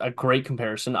 That's a great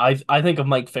comparison. I think of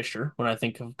Mike Fisher when I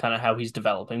think of kind of how he's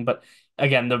developing, but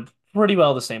again, they're pretty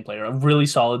well the same player. A really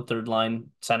solid third line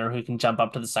center who can jump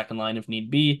up to the second line if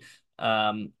need be.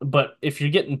 But if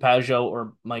you're getting Pageau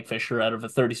or Mike Fisher out of a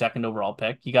 32nd overall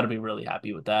pick, you got to be really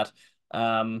happy with that.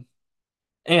 Um,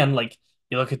 and like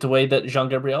you look at the way that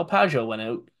Jean-Gabriel Pageau went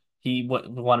out, he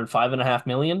wanted 5.5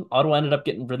 million. Ottawa ended up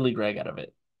getting Ridley Gregg out of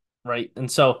it, right? And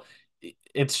so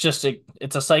it's just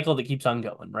it's a cycle that keeps on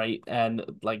going, right? And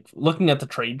like looking at the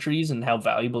trade trees and how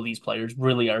valuable these players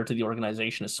really are to the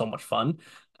organization is so much fun.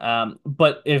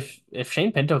 But if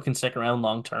Shane Pinto can stick around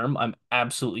long term, I'm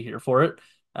absolutely here for it.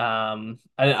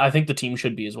 I think the team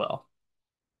should be as well.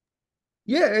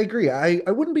 Yeah, I agree. I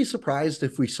wouldn't be surprised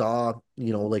if we saw,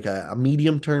 like a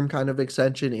medium term kind of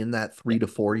extension in that Yeah, 3 to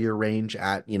 4 year range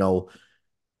at,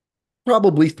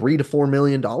 probably $3 to $4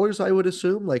 million, I would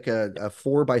assume, like a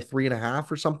 4 by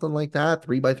 3.5 or something like that,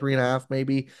 3 by 3.5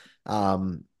 maybe.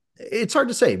 It's hard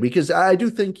to say because I do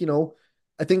think,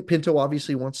 I think Pinto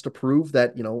obviously wants to prove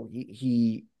that,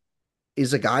 he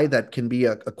is a guy that can be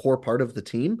a core part of the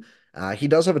team. He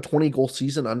does have a 20 goal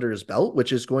season under his belt,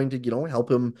 which is going to, help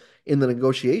him in the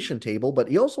negotiation table. But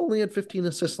he also only had 15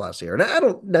 assists last year. And I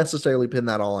don't necessarily pin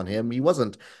that all on him. He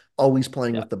wasn't always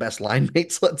playing yeah, with the best line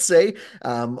mates, let's say.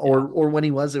 yeah, Or when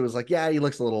he was, it was like, yeah, he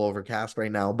looks a little overcast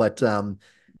right now. But yeah,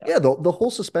 yeah, the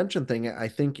whole suspension thing, I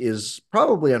think, is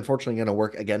probably unfortunately going to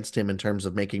work against him in terms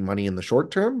of making money in the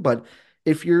short term. But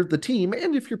if you're the team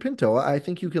and if you're Pinto, I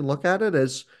think you can look at it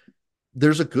as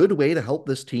there's a good way to help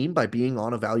this team by being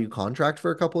on a value contract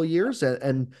for a couple of years,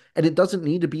 and it doesn't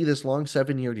need to be this long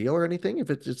 7 year deal or anything. If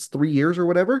it's 3 years or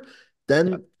whatever, yeah.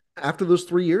 then after those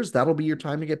 3 years, that'll be your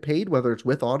time to get paid, whether it's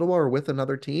with Ottawa or with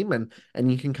another team,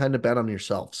 and you can kind of bet on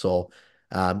yourself. So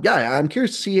yeah, I'm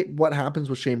curious to see what happens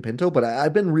with Shane Pinto, but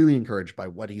I've been really encouraged by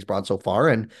what he's brought so far,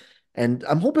 and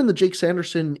I'm hoping the Jake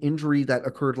Sanderson injury that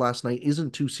occurred last night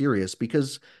isn't too serious,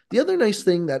 because the other nice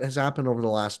thing that has happened over the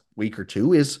last week or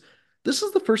two is this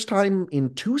is the first time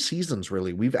in 2 seasons,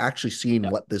 really, we've actually seen Yeah.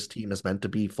 what this team is meant to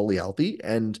be fully healthy.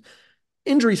 And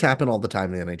injuries happen all the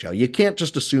time in the NHL. You can't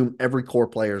just assume every core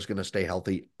player is going to stay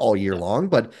healthy all year Yeah. long.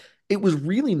 But it was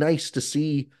really nice to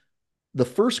see the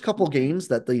first couple games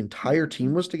that the entire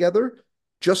team was together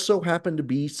just so happened to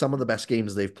be some of the best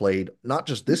games they've played, not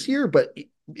just this year, but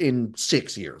in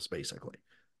 6 years, basically.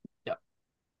 Yeah.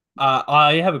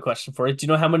 I have a question for you. Do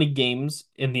you know how many games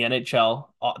in the NHL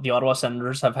the Ottawa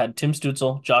Senators have had Tim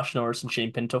Stützle, Josh Norris, and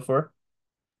Shane Pinto for?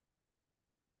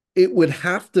 It would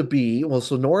have to be, well,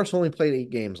 so Norris only played 8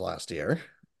 games last year,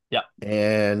 Yeah,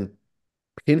 and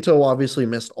Pinto obviously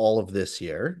missed all of this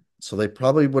year, so they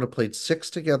probably would have played six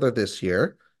together this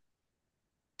year.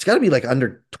 It's got to be like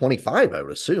under 25, I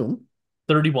would assume.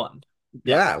 31.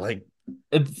 Yeah. Yeah, like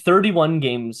 31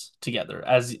 games together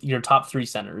as your top three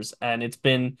centers. And it's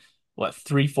been, what,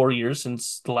 3, 4 years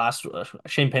since the last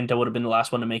Shane Pinto would have been the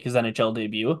last one to make his NHL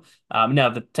debut. Now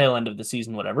the tail end of the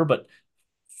season, whatever, but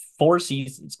 4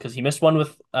 seasons because he missed one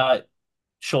with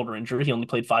shoulder injury. He only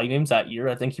played 5 games that year.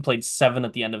 I think he played 7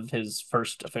 at the end of his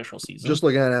first official just season.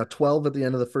 looking at now, 12 at the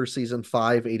end of the first season,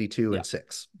 5, 82, Yeah. and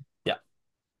 6. Yeah.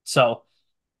 So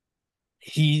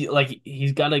he's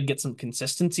got to get some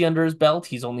consistency under his belt.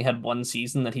 He's only had 1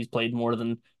 season that he's played more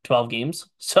than 12 games.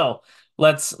 So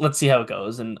let's see how it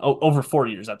goes. And over 4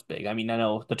 years, that's big. I mean, I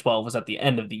know the 12 was at the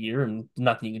end of the year and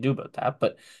nothing you can do about that,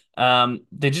 but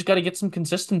they just got to get some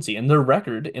consistency. And their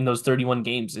record in those 31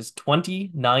 games is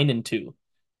 29-2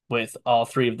 with all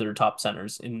three of their top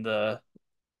centers in the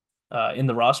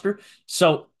roster.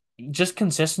 So just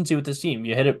consistency with this team.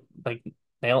 You hit it like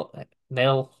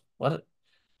nail what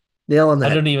Nail on the I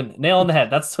head. don't even nail on the head.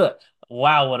 That's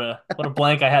wow, what a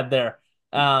blank I had there.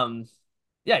 Um,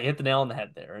 yeah, you hit the nail on the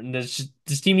head there. And there's just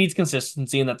this team needs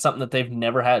consistency, and that's something that they've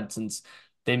never had since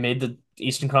they made the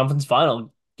Eastern Conference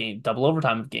Final game, double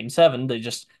overtime of Game 7. They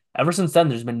just ever since then,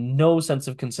 there's been no sense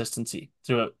of consistency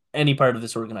throughout any part of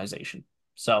this organization.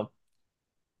 So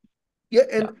Yeah,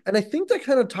 yeah, and I think that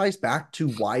kind of ties back to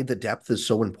why the depth is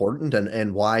so important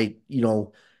and why,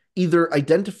 either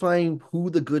identifying who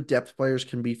the good depth players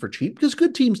can be for cheap, because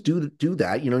good teams do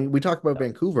that. We talk about Yeah.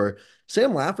 Vancouver.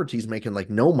 Sam Lafferty's making like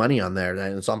no money on there,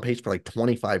 and it's on pace for like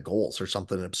 25 goals or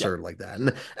something Yeah. absurd like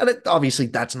that. Obviously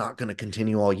that's not going to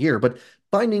continue all year, but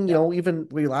finding, Yeah. even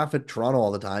we laugh at Toronto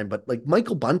all the time, but like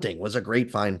Michael Bunting was a great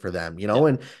find for them, Yeah.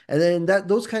 and then that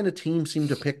those kind of teams seem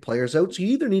to pick players out. So you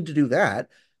either need to do that,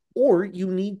 or you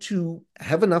need to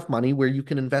have enough money where you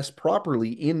can invest properly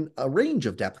in a range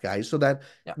of depth guys so that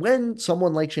Yeah. when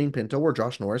someone like Shane Pinto or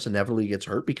Josh Norris inevitably gets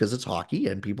hurt, because it's hockey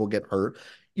and people get hurt,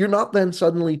 you're not then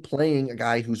suddenly playing a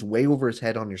guy who's way over his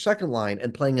head on your second line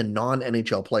and playing a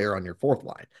non-NHL player on your fourth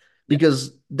line. Yeah.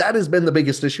 Because that has been the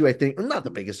biggest issue, I think, not the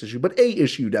biggest issue, but a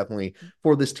issue definitely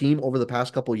for this team over the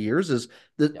past couple of years is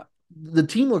that Yeah. the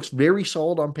team looks very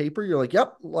solid on paper. You're like,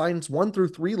 yep, lines 1 through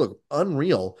 3 look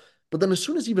unreal. But then as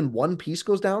soon as even one piece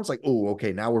goes down, it's like, oh,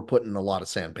 okay, now we're putting a lot of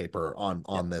sandpaper on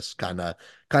Yeah. this kind of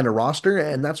roster.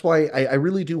 And that's why I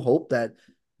really do hope that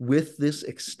with this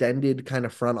extended kind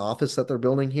of front office that they're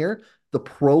building here, the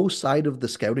pro side of the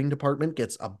scouting department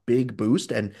gets a big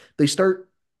boost and they start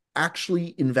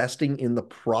actually investing in the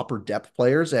proper depth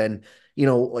players and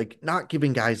like not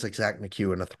giving guys like Zach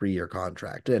McEwen a 3-year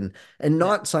contract and Yeah.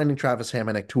 not signing Travis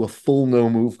Hamonic to a full no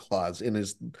move clause in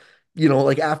his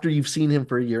like after you've seen him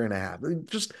for a year and a half.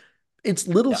 Just it's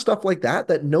little Yeah. stuff like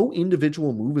that no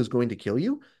individual move is going to kill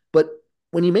you. But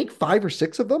when you make 5 or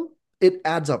 6 of them, it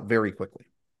adds up very quickly.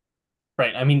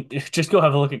 Right. I mean, just go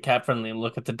have a look at Cap Friendly and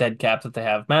look at the dead cap that they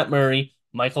have. Matt Murray,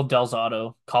 Michael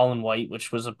Delzato, Colin White,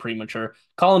 which was a premature.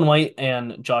 Colin White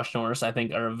and Josh Norris, I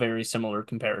think, are a very similar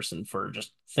comparison for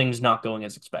just things not going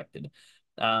as expected.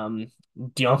 Dion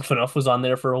Phaneuf was on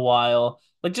there for a while.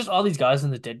 Like just all these guys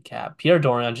in the dead cap. Pierre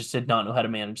Dorion just did not know how to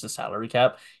manage the salary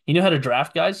cap. He knew how to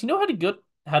draft guys. He knew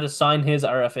how to sign his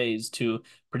RFAs to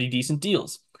pretty decent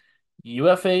deals.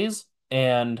 UFAs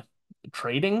and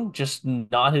trading, just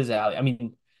not his alley. I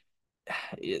mean,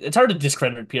 it's hard to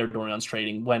discredit Pierre Dorion's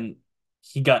trading when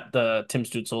he got the Tim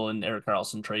Stützle and Erik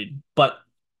Karlsson trade, but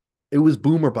It was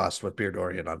boom or bust with Pierre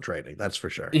Dorian on trading, that's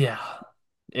for sure. yeah,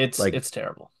 Like, it's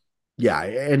terrible. yeah,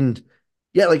 and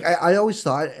yeah, like I always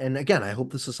thought, and again, I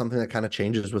hope this is something that kind of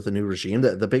changes with the new regime.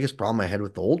 The biggest problem I had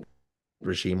with the old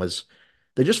regime was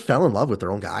they just fell in love with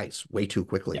their own guys way too Yeah,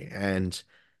 quickly. And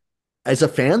as a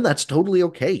fan, that's totally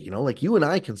okay. Like you and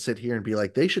I can sit here and be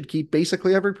like, they should keep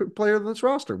basically every player on this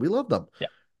roster. We love them. yeah,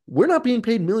 We're not being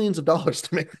paid millions of dollars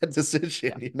to make that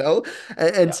decision, yeah,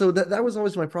 And yeah, so that was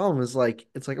always my problem is like,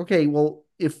 it's like, okay, well,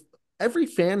 if every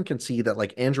fan can see that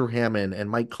like Andrew Hammond and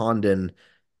Mike Condon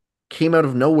came out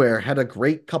of nowhere, had a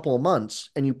great couple of months,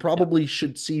 and you yeah, probably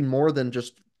should see more than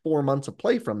just 4 months of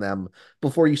play from them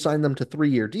before you sign them to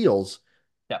 3-year deals.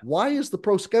 yeah, Why is the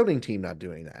pro scouting team not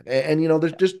doing that?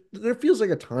 There's yeah, just there feels like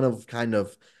a ton of kind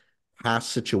of past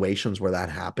situations where that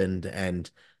happened.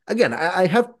 And again, I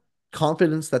have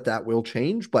confidence that that will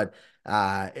change, but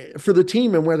for the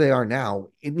team and where they are now,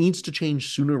 it needs to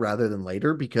change sooner rather than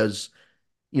later because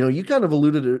you kind of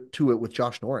alluded to it with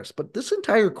Josh Norris, but this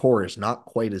entire core is not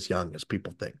quite as young as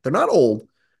people think. They're not old.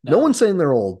 No no, one's saying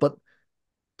they're old, but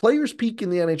players peak in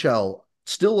the NHL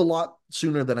still a lot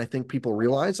sooner than I think people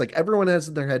realize. Like everyone has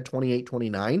in their head 28,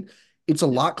 29. It's a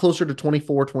yeah, lot closer to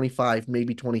 24, 25,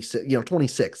 maybe 26,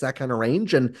 26, that kind of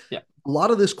range. And yeah, a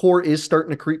lot of this core is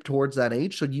starting to creep towards that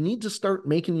age. So you need to start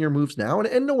making your moves now.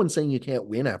 And no one's saying you can't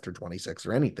win after 26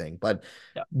 or anything, but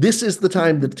yeah, this is the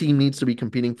time the team needs to be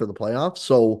competing for the playoffs.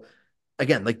 So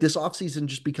again, like this offseason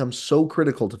just becomes so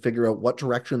critical to figure out what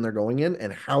direction they're going in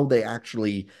and how they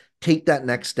actually take that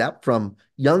next step from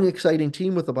young, exciting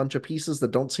team with a bunch of pieces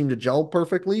that don't seem to gel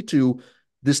perfectly to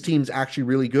this team's actually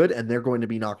really good and they're going to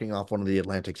be knocking off one of the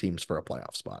Atlantic teams for a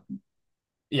playoff spot.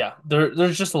 yeah.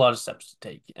 There's just a lot of steps to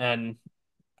take, and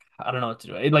I don't know what to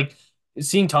do. Like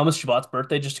seeing Thomas Chabot's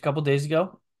birthday just a couple days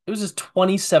ago. It was his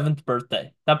 27th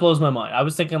birthday. That blows my mind. I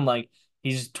was thinking like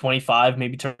he's 25,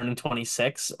 maybe turning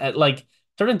 26. At like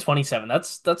turning 27,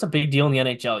 that's a big deal in the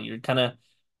NHL. You're kind of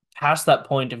past that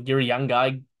point. If you're a young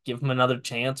guy, give him another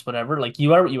chance, whatever. Like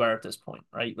you are what you are at this point,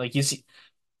 right? Like you see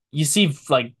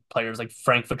like players like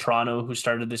Frank Vetrano who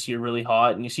started this year really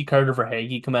hot, and you see Carter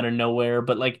Verhaeghe come out of nowhere.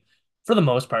 But like for the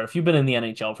most part, if you've been in the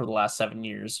NHL for the last 7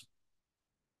 years,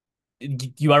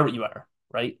 you are what you are,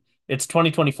 right? It's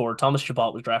 2024. Thomas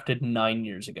Chabot was drafted 9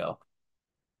 years ago.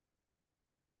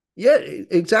 Yeah,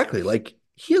 exactly. Like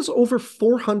he has over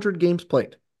 400 games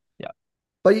played. Yeah,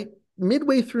 By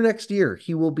midway through next year,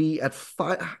 he will be at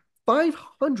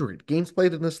 500 games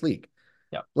played in this league.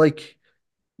 yeah, Like,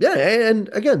 yeah, and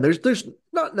again, there's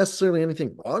not necessarily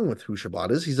anything wrong with who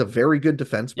Shabbat is. He's a very good yeah,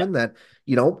 defenseman that,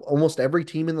 almost every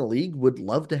team in the league would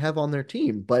love to have on their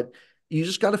team. But You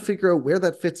just got to figure out where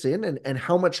that fits in and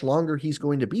how much longer he's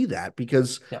going to be that,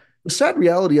 because Yeah. the sad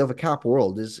reality of a cap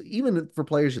world is, even for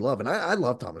players you love, and I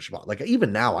love Thomas Chabot. Like,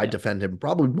 even now, I Yeah. defend him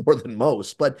probably more than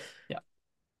most. But Yeah.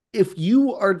 if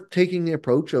you are taking the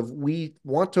approach of, we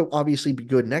want to obviously be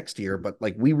good next year, but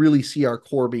like, we really see our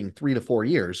core being 3 to 4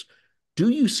 years, do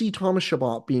you see Thomas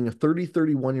Chabot being a 30,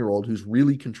 31-year-old who's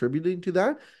really contributing to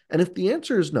that? And if the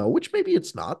answer is no, which maybe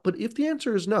it's not, but if the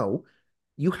answer is no,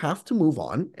 you have to move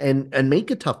on and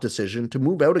make a tough decision to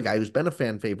move out a guy who's been a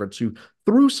fan favorite, who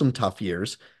through some tough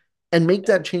years, and make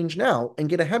Yeah. that change now and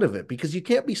get ahead of it, because you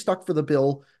can't be stuck for the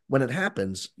bill when it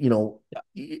happens. Yeah.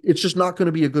 It's just not going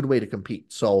to be a good way to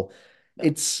compete. So Yeah.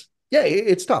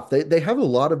 it's tough. They have a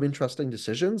lot of interesting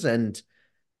decisions, and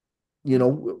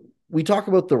we talk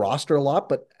about the roster a lot,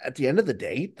 but at the end of the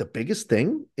day, the biggest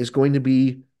thing is going to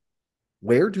be,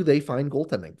 where do they find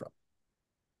goaltending from?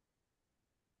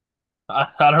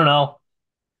 I don't know.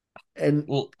 And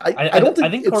Well, I don't I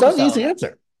think think it's not an easy Korpisalo has it.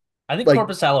 answer. I think Like,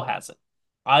 Korpisalo has it.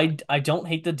 I don't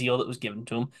hate the deal that was given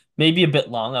to him. Maybe a bit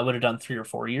long. I would have done 3 or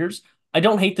 4 years. I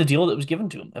don't hate the deal that was given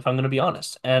to him, if I'm going to be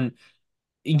honest. And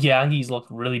yeah, he's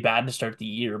looked really bad to start the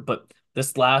year, but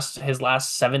his last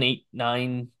 7, 8,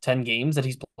 9, 10 games that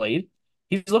he's played,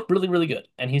 he's looked really, really good.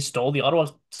 And he stole the Ottawa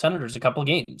Senators a couple of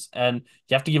games. And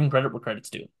you have to give him credit where credit's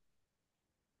due.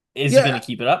 Is he going yeah, to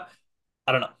keep it up?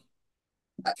 I don't know.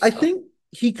 I So think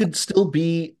he could still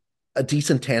be a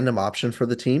decent tandem option for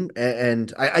the team,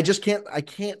 and I just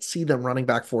can't see them running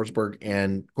back Forsberg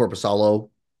and Corpusalo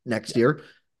next yeah, year.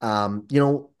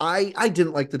 I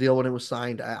didn't like the deal when it was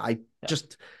signed. I yeah,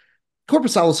 just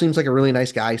Corpusalo seems like a really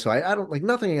nice guy, so I don't like,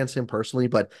 nothing against him personally,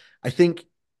 but I think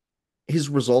his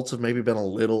results have maybe been a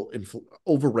little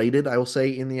overrated, I will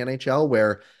say, in the NHL,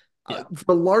 where yeah,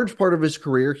 for a large part of his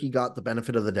career, he got the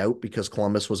benefit of the doubt because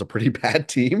Columbus was a pretty bad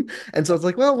team. And so yeah, it's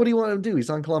like, well, what do you want him to do? He's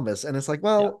on Columbus. And it's like,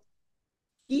 yeah, well,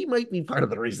 he might be part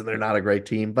of the reason they're not a great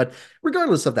team. But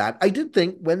regardless of that, I did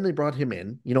think when they brought him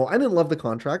in, I didn't love the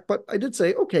contract, but I did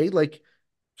say, okay, like,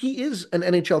 he is an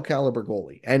NHL caliber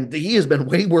goalie, and he has been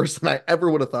way worse than I ever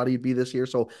would have thought he'd be this year.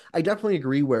 So I definitely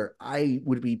agree, where I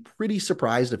would be pretty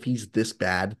surprised if he's this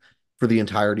bad for the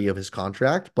entirety of his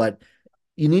contract. But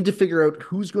you need to figure out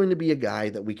who's going to be a guy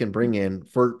that we can bring in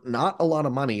for not a lot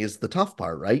of money, is the tough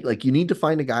part, right? Like, you need to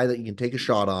find a guy that you can take a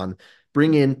shot on,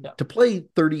 bring in yeah, to play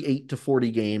 38 to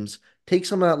 40 games, take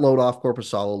some of that load off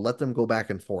Corpusalo, let them go back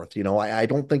and forth. I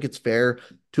don't think it's fair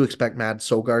to expect Matt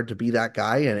Sogard to be that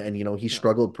guy. And he yeah,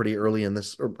 struggled pretty early in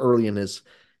his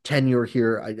tenure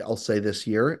here, I'll say, this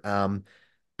year.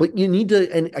 But you need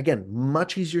to, and again,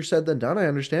 much easier said than done, I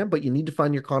understand, but you need to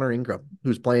find your Connor Ingram,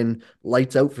 who's playing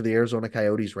lights out for the Arizona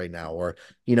Coyotes right now. Or,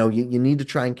 you need to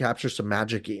try and capture some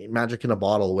magic in a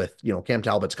bottle with, Cam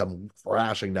Talbot's come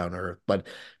crashing down to earth. But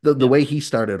the yeah, way he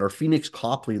started, or Phoenix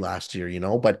Copley last year,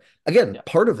 but again, yeah.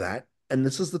 part of that, and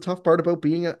this is the tough part about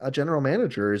being a general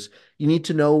manager, is you need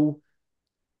to know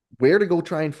where to go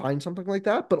try and find something like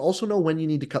that, but also know when you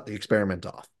need to cut the experiment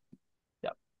off. Yeah.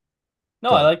 No,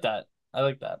 I So, like that. I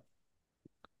like that.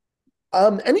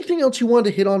 anything else you want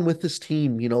to hit on with this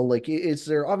team? Like, is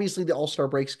there, obviously the All-Star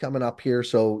break's coming up here,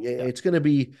 so Yeah. it's going to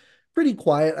be pretty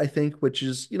quiet, I think, which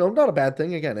is, not a bad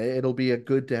thing. Again, it'll be a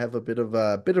good to have a bit of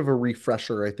a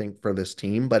refresher, I think, for this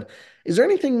team. But is there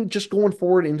anything just going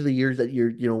forward into the year that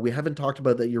we haven't talked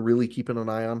about, that you're really keeping an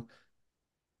eye on?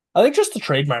 I think just the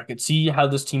trade market, see how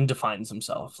this team defines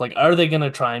themselves. Like, are they going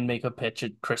to try and make a pitch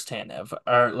at Chris Tanev?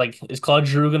 Or, like, is Claude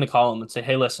Giroux going to call him and say,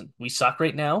 hey, listen, we suck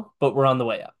right now, but we're on the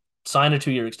way up. Sign a 2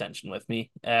 year extension with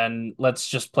me and let's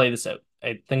just play this out.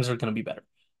 Things are going to be better.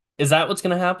 Is that what's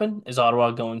going to happen? Is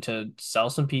Ottawa going to sell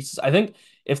some pieces? I think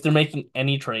if they're making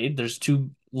any trade, there's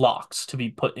two locks to be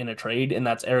put in a trade, and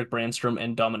that's Eric Brandstrom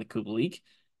and Dominic Kubalik.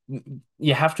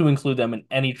 You have to include them in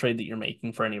any trade that you're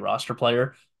making for any roster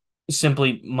player,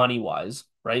 simply money wise,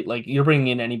 right? Like, you're bringing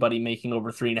in anybody making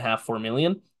over 3.5, 4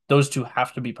 million. Those two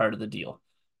have to be part of the deal,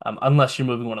 unless you're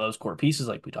moving one of those core pieces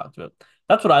like we talked about.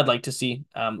 That's what I'd like to see.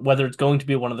 Whether it's going to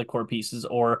be one of the core pieces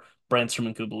or Brandstrom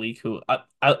and Kubalik, who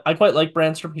I quite like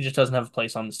Brandstrom. He just doesn't have a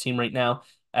place on this team right now.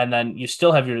 And then you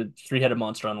still have your three-headed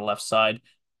monster on the left side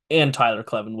and Tyler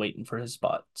Clevin waiting for his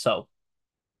spot. So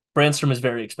Brandstrom is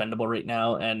very expendable right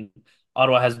now, and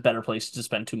Ottawa has better places to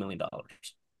spend $2 million.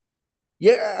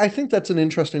 Yeah, I think that's an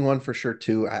interesting one for sure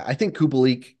too. I think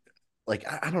Kubalik, like,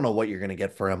 I don't know what you're going to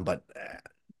get for him, but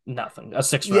Nothing. A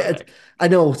sixth yeah, round pick. I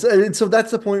know. So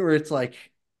that's the point where it's like,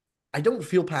 I don't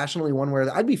feel passionately one way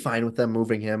or I'd be fine with them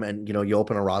moving him, and you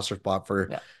open a roster spot for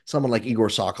Yeah. someone like Igor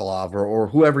Sokolov, or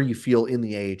whoever you feel in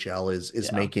the AHL is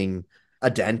Yeah. making a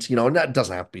dent. It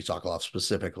doesn't have to be Sokolov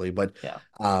specifically, but Yeah.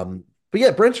 um, But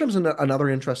yeah, Brenstrom's another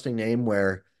interesting name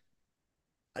where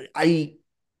I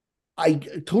I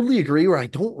totally agree where I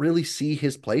don't really see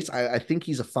his place. I think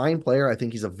he's a fine player. I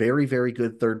think he's a very, very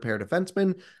good third pair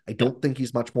defenseman. I Yeah, don't think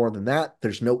he's much more than that.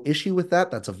 There's no issue with that.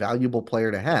 That's a valuable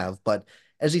player to have. But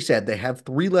as he said, they have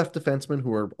three left defensemen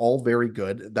who are all very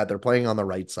good that they're playing on the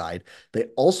right side. They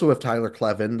also have Tyler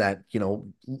Clevin that,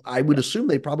 I would yeah, assume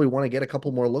they probably want to get a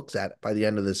couple more looks at by the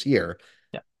end of this year.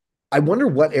 yeah, I wonder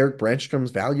what Eric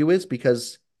Brandstrom's value is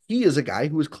because he is a guy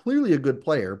who is clearly a good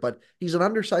player, but he's an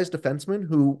undersized defenseman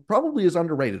who probably is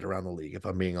underrated around the league, if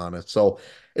I'm being honest. So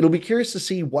it'll be curious to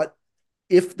see what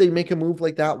if they make a move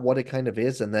like that, what it kind of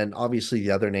is. And then obviously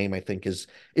the other name I think is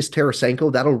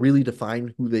Tarasenko. That'll really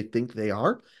define who they think they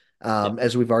are, yeah.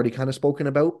 as we've already kind of spoken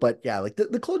about. But yeah, like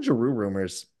the Claude Giroux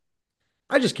rumors,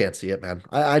 I just can't see it, man.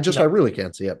 I No, really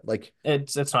can't see it. Like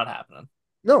it's not happening.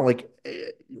 no, like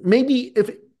maybe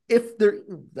if they're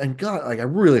and God, like I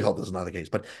really hope this is not the case,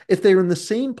 but if they're in the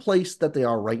same place that they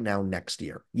are right now next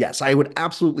year, yes, I would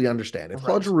absolutely understand. If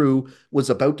Claude Right. Giroux was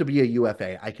about to be a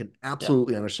UFA, I can Yeah,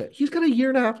 absolutely understand. He's got a year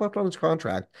and a half left on his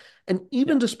contract, and yeah,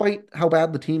 even despite how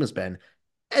bad the team has been,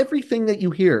 everything that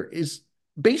you hear is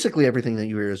basically everything that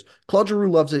you hear is Claude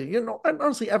Giroux loves it.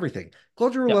 Honestly, everything.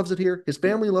 Claude Giroux yeah, loves it here. His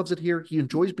family loves it here. He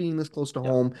enjoys being this close to yeah,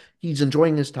 home. He's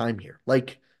enjoying his time here.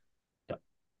 Like yeah,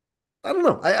 I don't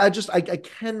know. I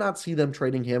cannot see them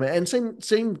trading him. And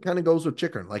same kind of goes with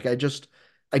Chickern. Like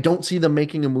I don't see them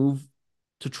making a move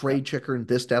to yeah, trade Chickern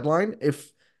this deadline.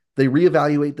 If they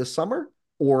reevaluate this summer,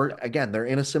 or yeah, again, they're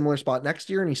in a similar spot next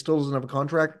year and he still doesn't have a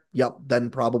contract, yep, then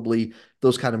probably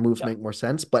those kind of moves yeah. make more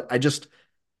sense. But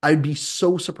I'd be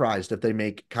so surprised if they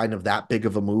make kind of that big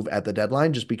of a move at the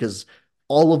deadline, just because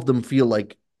all of them feel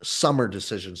like summer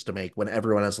decisions to make when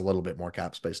everyone has a little bit more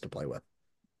cap space to play with.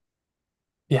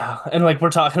 Yeah, and like we're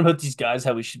talking about these guys,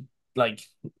 how we should like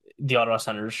the Ottawa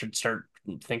Senators should start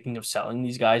thinking of selling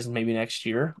these guys maybe next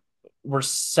year. We're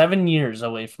 7 years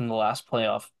away from the last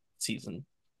playoff season.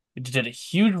 We did a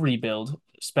huge rebuild,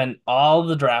 spent all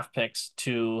the draft picks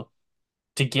to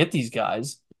get these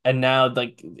guys, and now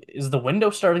like is the window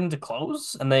starting to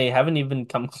close and they haven't even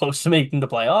come close to making the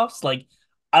playoffs? Like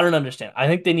I don't understand. I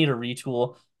think they need a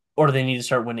retool or they need to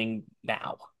start winning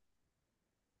now.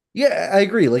 Yeah, I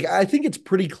agree. Like, I think it's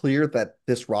pretty clear that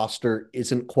this roster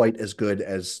isn't quite as good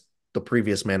as the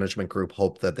previous management group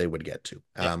hoped that they would get to.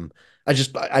 Yeah,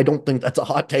 I don't think that's a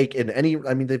hot take in any.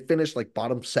 I mean, they finished like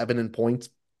bottom seven in points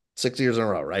 6 years in a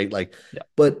row, right? Like, yeah,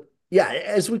 but yeah,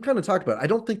 as we've kind of talked about, I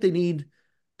don't think they need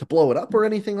to blow it up or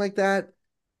anything like that.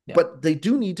 yeah, But they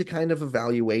do need to kind of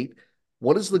evaluate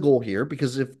what is the goal here,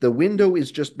 because if the window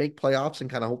is just make playoffs and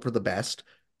kind of hope for the best,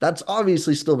 that's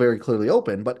obviously still very clearly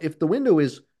open. But if the window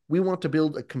is we want to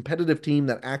build a competitive team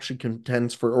that actually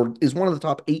contends for or is one of the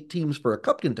top 8 teams for a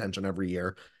cup contention every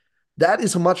year, that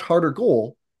is a much harder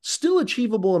goal, still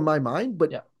achievable in my mind,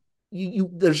 but yeah,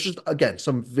 there's just again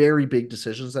some very big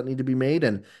decisions that need to be made,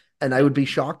 and I yeah, would be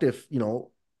shocked if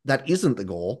that isn't the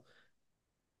goal.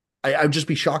 I'd just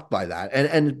be shocked by that.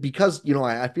 And because,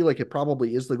 I feel like it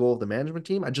probably is the goal of the management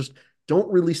team. I just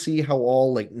don't really see how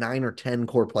all like 9 or 10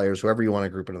 core players, whoever you want to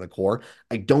group into the core,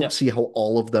 I don't yeah. see how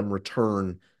all of them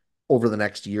return over the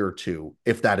next year or two,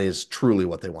 if that is truly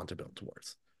what they want to build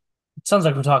towards. It sounds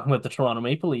like we're talking about the Toronto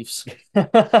Maple Leafs.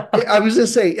 I was going to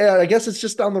say, yeah, I guess it's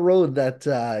just down the road that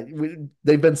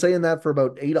they've been saying that for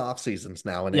about 8 off seasons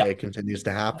now, and Yeah. it continues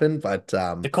to happen. But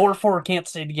The core four can't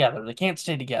stay together. They can't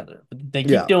stay together. But they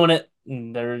keep yeah, doing it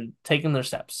and they're taking their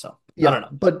steps. So I yeah, don't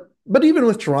know. but even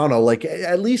with Toronto, like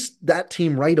at least that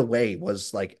team right away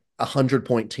was like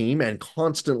 100-point team and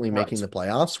constantly making Right. the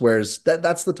playoffs. Whereas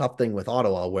that's the tough thing with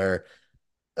Ottawa, where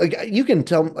like you can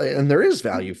tell, and there is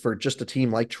value for just a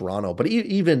team like Toronto, but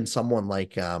even someone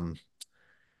like I'm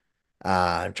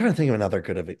trying to think of another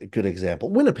good example.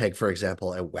 Winnipeg, for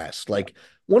example, at West. Yeah. Like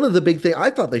one of the big things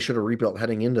I thought they should have rebuilt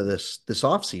heading into this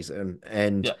offseason.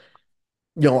 And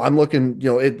Yeah. I'm looking,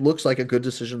 it looks like a good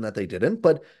decision that they didn't.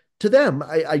 But to them,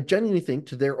 I genuinely think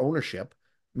to their ownership,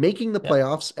 making the Yeah.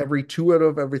 playoffs every 2 out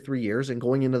of every 3 years and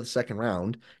going into the second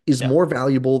round is Yeah. more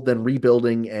valuable than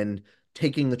rebuilding and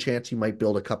taking the chance you might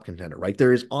build a cup contender, right?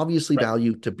 There is obviously Right.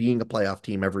 value to being a playoff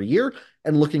team every year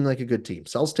and looking like a good team.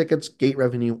 Sells tickets, gate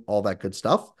revenue, all that good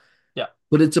stuff. Yeah.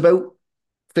 But it's about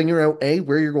figuring out A,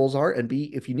 where your goals are, and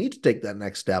B, if you need to take that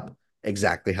next step,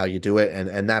 exactly how you do it.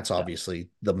 And that's Yeah. obviously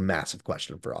the massive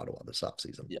question for Ottawa this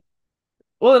offseason. Yeah.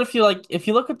 Well, and if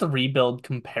you look at the rebuild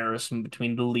comparison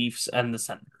between the Leafs and the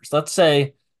Senators, let's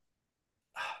say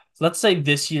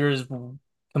this year is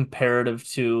comparative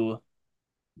to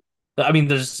I mean,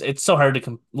 it's so hard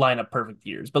to line up perfect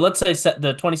years. But let's say set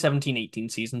the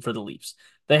 2017-18 season for the Leafs.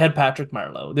 They had Patrick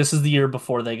Marleau. This is the year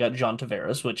before they got John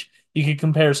Tavares, which you could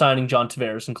compare signing John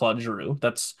Tavares and Claude Giroux.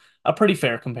 That's a pretty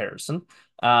fair comparison.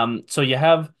 So you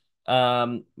have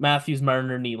Matthews,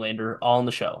 Marner, Nylander all in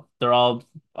the show. They're all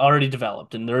already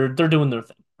developed and they're doing their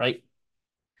thing, right?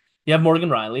 You have Morgan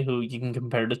Riley, who you can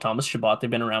compare to Thomas Chabot. They've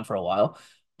been around for a while.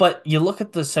 But you look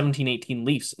at the 17-18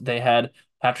 Leafs, they had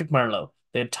Patrick Marleau,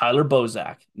 they had Tyler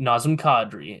Bozak, Nazem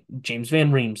Kadri, James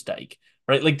Van Riemsdyk,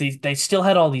 right? Like they still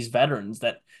had all these veterans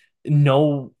that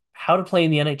know how to play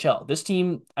in the NHL. This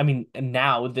team, I mean,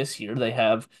 now this year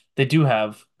they do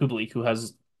have Kubalik, who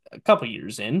has a couple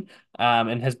years in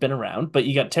and has been around, but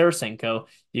you got Tarasenko,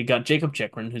 you got Jacob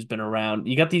Chikrin, who's been around.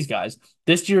 You got these guys.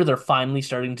 This year they're finally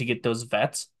starting to get those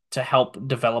vets to help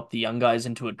develop the young guys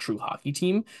into a true hockey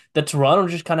team that Toronto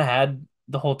just kind of had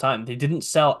the whole time. They didn't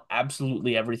sell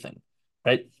absolutely everything,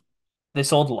 right? They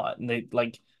sold a lot, and they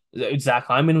like Zach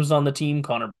Hyman was on the team,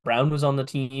 Connor Brown was on the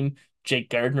team, Jake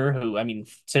Gardner, who I mean,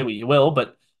 say what you will,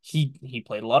 but he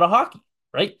played a lot of hockey,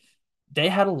 right? They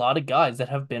had a lot of guys that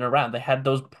have been around. They had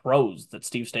those pros that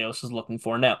Steve Stais is looking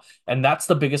for now, and that's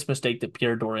the biggest mistake that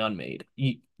Pierre Dorion made.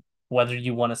 Whether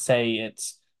you want to say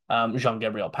it's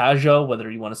Jean-Gabriel Pageau,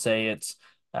 whether you want to say it's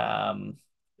um,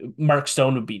 Mark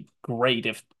Stone would be great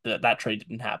if that trade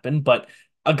didn't happen, but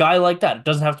a guy like that, it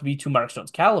doesn't have to be to Mark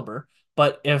Stone's caliber,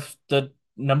 but if the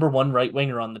number one right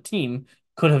winger on the team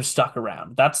could have stuck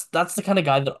around, that's the kind of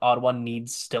guy that Ottawa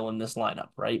needs still in this lineup,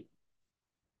 right?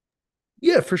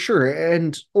 Yeah, for sure.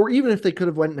 And or even if they could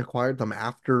have went and acquired them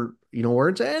after,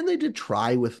 words, and they did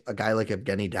try with a guy like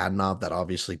Evgeny Dadonov that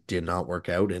obviously did not work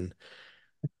out in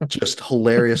just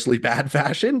hilariously bad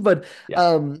fashion. But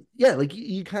Yeah, yeah, like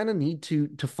you kind of need to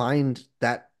find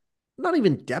that not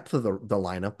even depth of the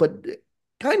lineup, but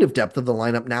kind of depth of the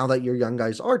lineup now that your young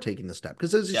guys are taking the step.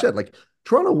 Because as you yeah, said, like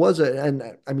Toronto was and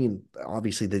I mean,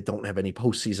 obviously they don't have any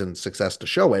postseason success to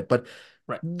show it, but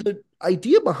right. the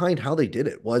idea behind how they did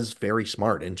it was very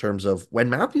smart in terms of when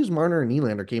Matthews, Marner, and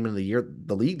Nylander came into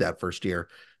the league that first year,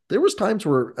 there was times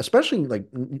where, especially like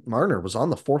Marner was on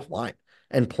the fourth line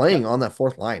and Yeah, playing on that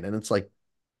fourth line. And it's like,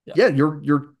 yeah, yeah,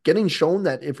 you're getting shown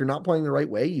that if you're not playing the right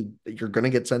way, you're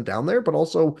gonna get sent down there. But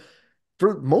also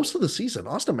for most of the season,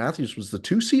 Austin Matthews was the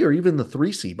 2C or even the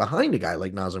 3C behind a guy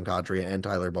like Nazem Kadri and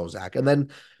Tyler Bozak. And then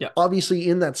yeah, obviously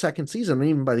in that second season, and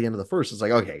even by the end of the first, it's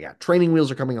like, okay, yeah, training wheels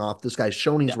are coming off. This guy's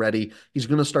shown he's yeah, ready. He's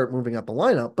going to start moving up the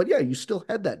lineup. But yeah, you still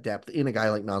had that depth in a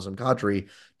guy like Nazem Kadri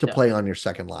to yeah, play on your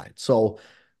second line. So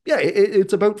yeah,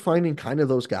 it's about finding kind of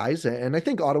those guys. And I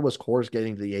think Ottawa's core is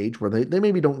getting to the age where they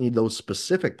maybe don't need those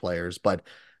specific players, but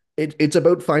it's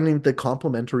about finding the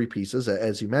complementary pieces,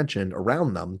 as you mentioned,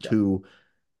 around them yeah, to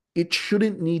it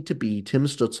shouldn't need to be Tim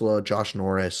Stützle, Josh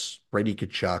Norris, Brady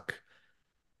Tkachuk,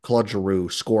 Claude Giroux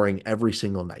scoring every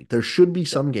single night. There should be yeah,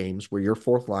 some games where your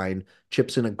fourth line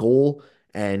chips in a goal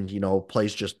and,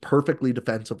 plays just perfectly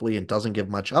defensively and doesn't give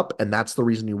much up. And that's the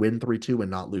reason you win 3-2 and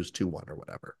not lose 2-1 or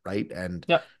whatever. Right. And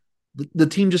yeah. the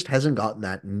team just hasn't gotten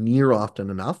that near often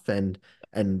enough. And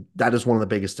that is one of the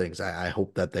biggest things I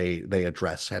hope that they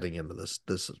address heading into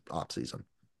this off season.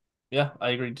 Yeah,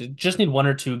 I agree. Just need one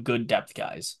or two good depth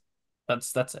guys.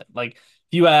 That's it. Like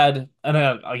if you add, and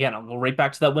again, I'll go right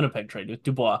back to that Winnipeg trade with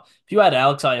Dubois. If you add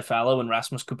Alex Iafallo and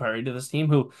Rasmus Kupari to this team,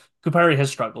 who Kupari has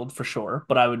struggled for sure,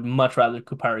 but I would much rather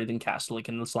Kupari than Kastelik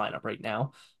in this lineup right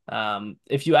now.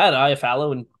 If you add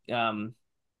Iafallo and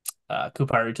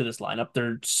Kupari to this lineup,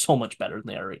 they're so much better than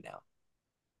they are right now.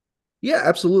 Yeah,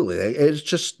 absolutely. It's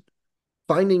just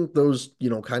finding those,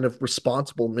 kind of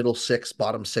responsible middle six,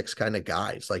 bottom six kind of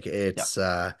guys. Like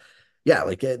Yeah, yeah,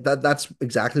 like that's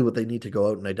exactly what they need to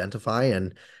go out and identify.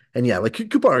 And yeah, like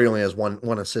Kupari only has one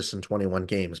assist in 21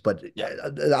 games, but yeah,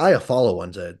 I follow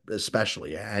ones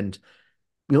especially. And,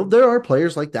 there are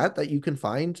players like that you can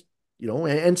find,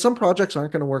 and some projects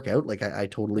aren't going to work out. Like I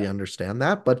totally yeah, understand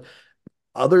that, but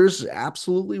others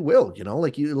absolutely will,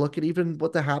 like you look at even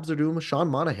what the Habs are doing with Sean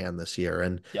Monahan this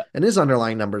year yeah, and his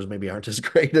underlying numbers maybe aren't as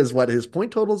great as what his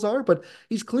point totals are, but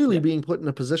he's clearly yeah, being put in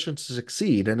a position to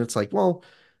succeed. And it's like, well,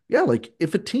 yeah, like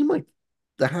if a team like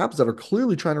the Habs that are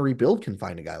clearly trying to rebuild can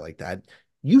find a guy like that,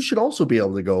 you should also be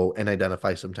able to go and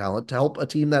identify some talent to help a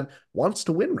team that wants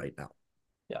to win right now.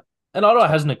 yeah. And Ottawa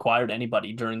So hasn't acquired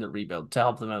anybody during the rebuild to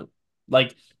help them out.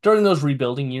 Like during those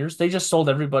rebuilding years, they just sold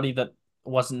everybody that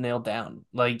wasn't nailed down.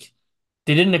 Like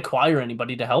they didn't acquire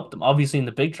anybody to help them. Obviously, in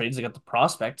the big trades, they got the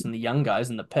prospects and the young guys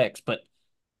and the picks, but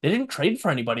they didn't trade for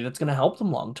anybody that's going to help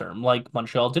them long term, like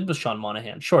Montreal did with Sean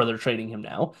Monahan. Sure, they're trading him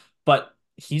now, but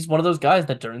he's one of those guys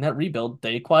that during that rebuild,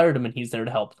 they acquired him and he's there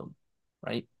to help them,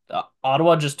 right?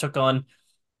 Ottawa just took on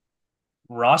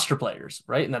roster players,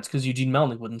 right? And that's because Eugene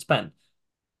Melnyk wouldn't spend.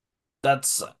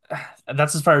 That's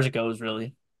that's as far as it goes,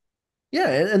 really. Yeah,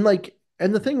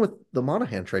 and the thing with the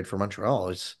Monahan trade for Montreal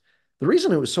is the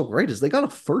reason it was so great is they got a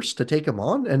first to take him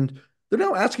on, and they're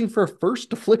now asking for a first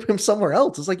to flip him somewhere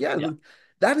else. It's like, yeah, Yeah,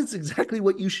 that is exactly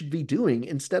what you should be doing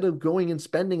instead of going and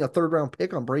spending a third round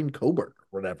pick on Braden Coburn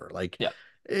or whatever. Like, yeah,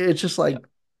 it's just yeah. like,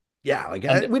 yeah, like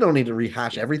And we don't need to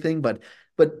rehash yeah, everything, but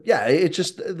yeah, it's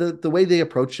just the way they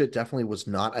approached it definitely was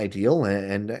not ideal.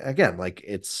 And again, like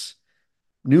it's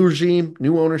new regime,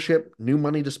 new ownership, new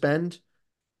money to spend.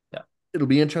 yeah. It'll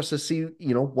be interesting to see,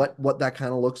 what that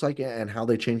kind of looks like and how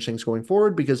they change things going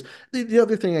forward. Because the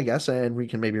other thing, I guess, and we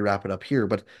can maybe wrap it up here,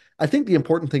 but I think the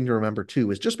important thing to remember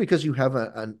too is just because you have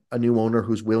a new owner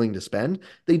who's willing to spend,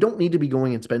 they don't need to be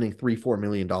going and spending $3-4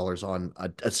 million on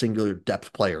a singular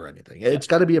depth player or anything. Yeah. It's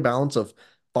got to be a balance of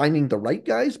finding the right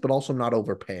guys, but also not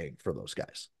overpaying for those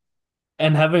guys.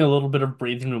 And having a little bit of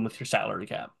breathing room with your salary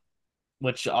cap,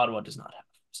 which Ottawa does not have.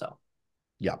 So,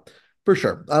 Yeah, for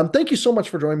sure. Thank you so much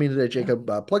for joining me today, yeah.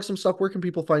 Jacob. Plug some stuff. Where can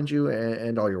people find you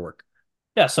and all your work?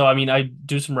 Yeah, so I mean, I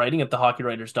do some writing at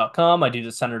thehockeywriters.com. I do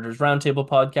the Senators Roundtable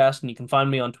podcast, and you can find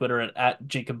me on Twitter at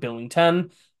Jacob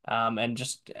Billington. And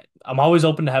just, I'm always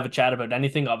open to have a chat about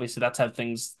anything. Obviously, that's how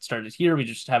things started here. We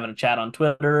just having a chat on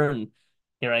Twitter, and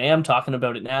here I am talking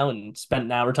about it now and spent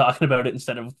an hour talking about it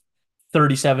instead of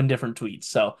 37 different tweets.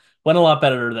 So went a lot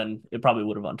better than it probably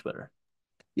would have on Twitter.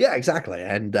 Yeah, exactly.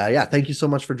 And yeah, thank you so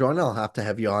much for joining. I'll have to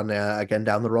have you on again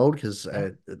down the road because, Yeah,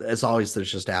 as always,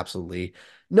 there's just absolutely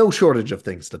no shortage of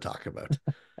things to talk about.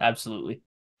 absolutely.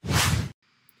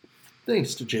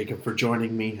 Thanks to Jacob for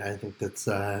joining me. I think that's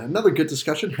another good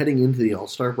discussion heading into the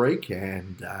All-Star break,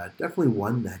 and definitely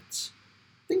one that's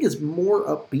I think is more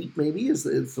upbeat, maybe is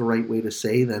the right way to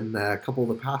say, than a couple of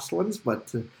the past ones,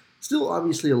 but still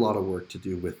obviously a lot of work to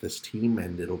do with this team,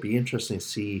 and it'll be interesting to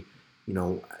see,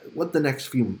 what the next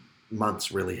few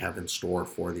months really have in store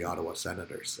for the Ottawa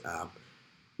Senators.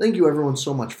 Thank you everyone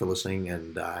so much for listening,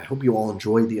 and I hope you all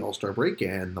enjoy the All-Star break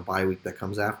and the bye week that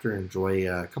comes after.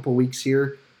 Enjoy a couple weeks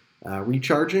here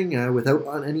recharging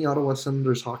without any Ottawa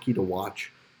Senators hockey to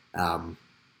watch.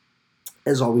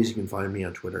 As always, you can find me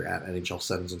on Twitter at NHL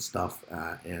Sens and stuff,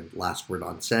 and Last Word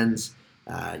on Sens.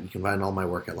 You can find all my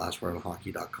work at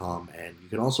lastwordonhockey.com, and you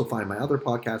can also find my other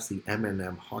podcast, the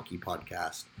M&M Hockey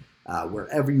Podcast,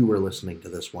 wherever you were listening to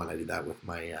this one. I do that with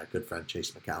my good friend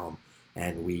Chase McCallum,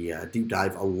 and we deep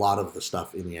dive a lot of the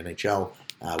stuff in the NHL.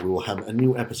 We will have a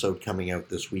new episode coming out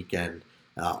this weekend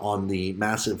on the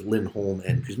massive Lindholm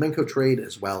and Kuzmenko trade,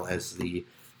 as well as the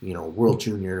World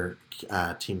Junior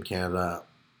Team Canada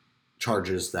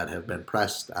charges that have been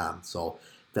pressed. So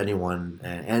if anyone,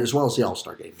 and as well as the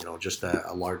All-Star game, just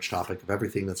a large topic of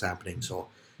everything that's happening. So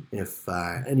if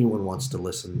anyone wants to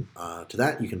listen to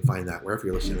that, you can find that wherever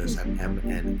you're listening to this at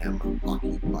M&M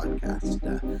Hockey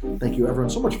Podcast. Thank you everyone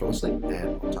so much for listening,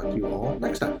 and I'll talk to you all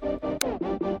next time.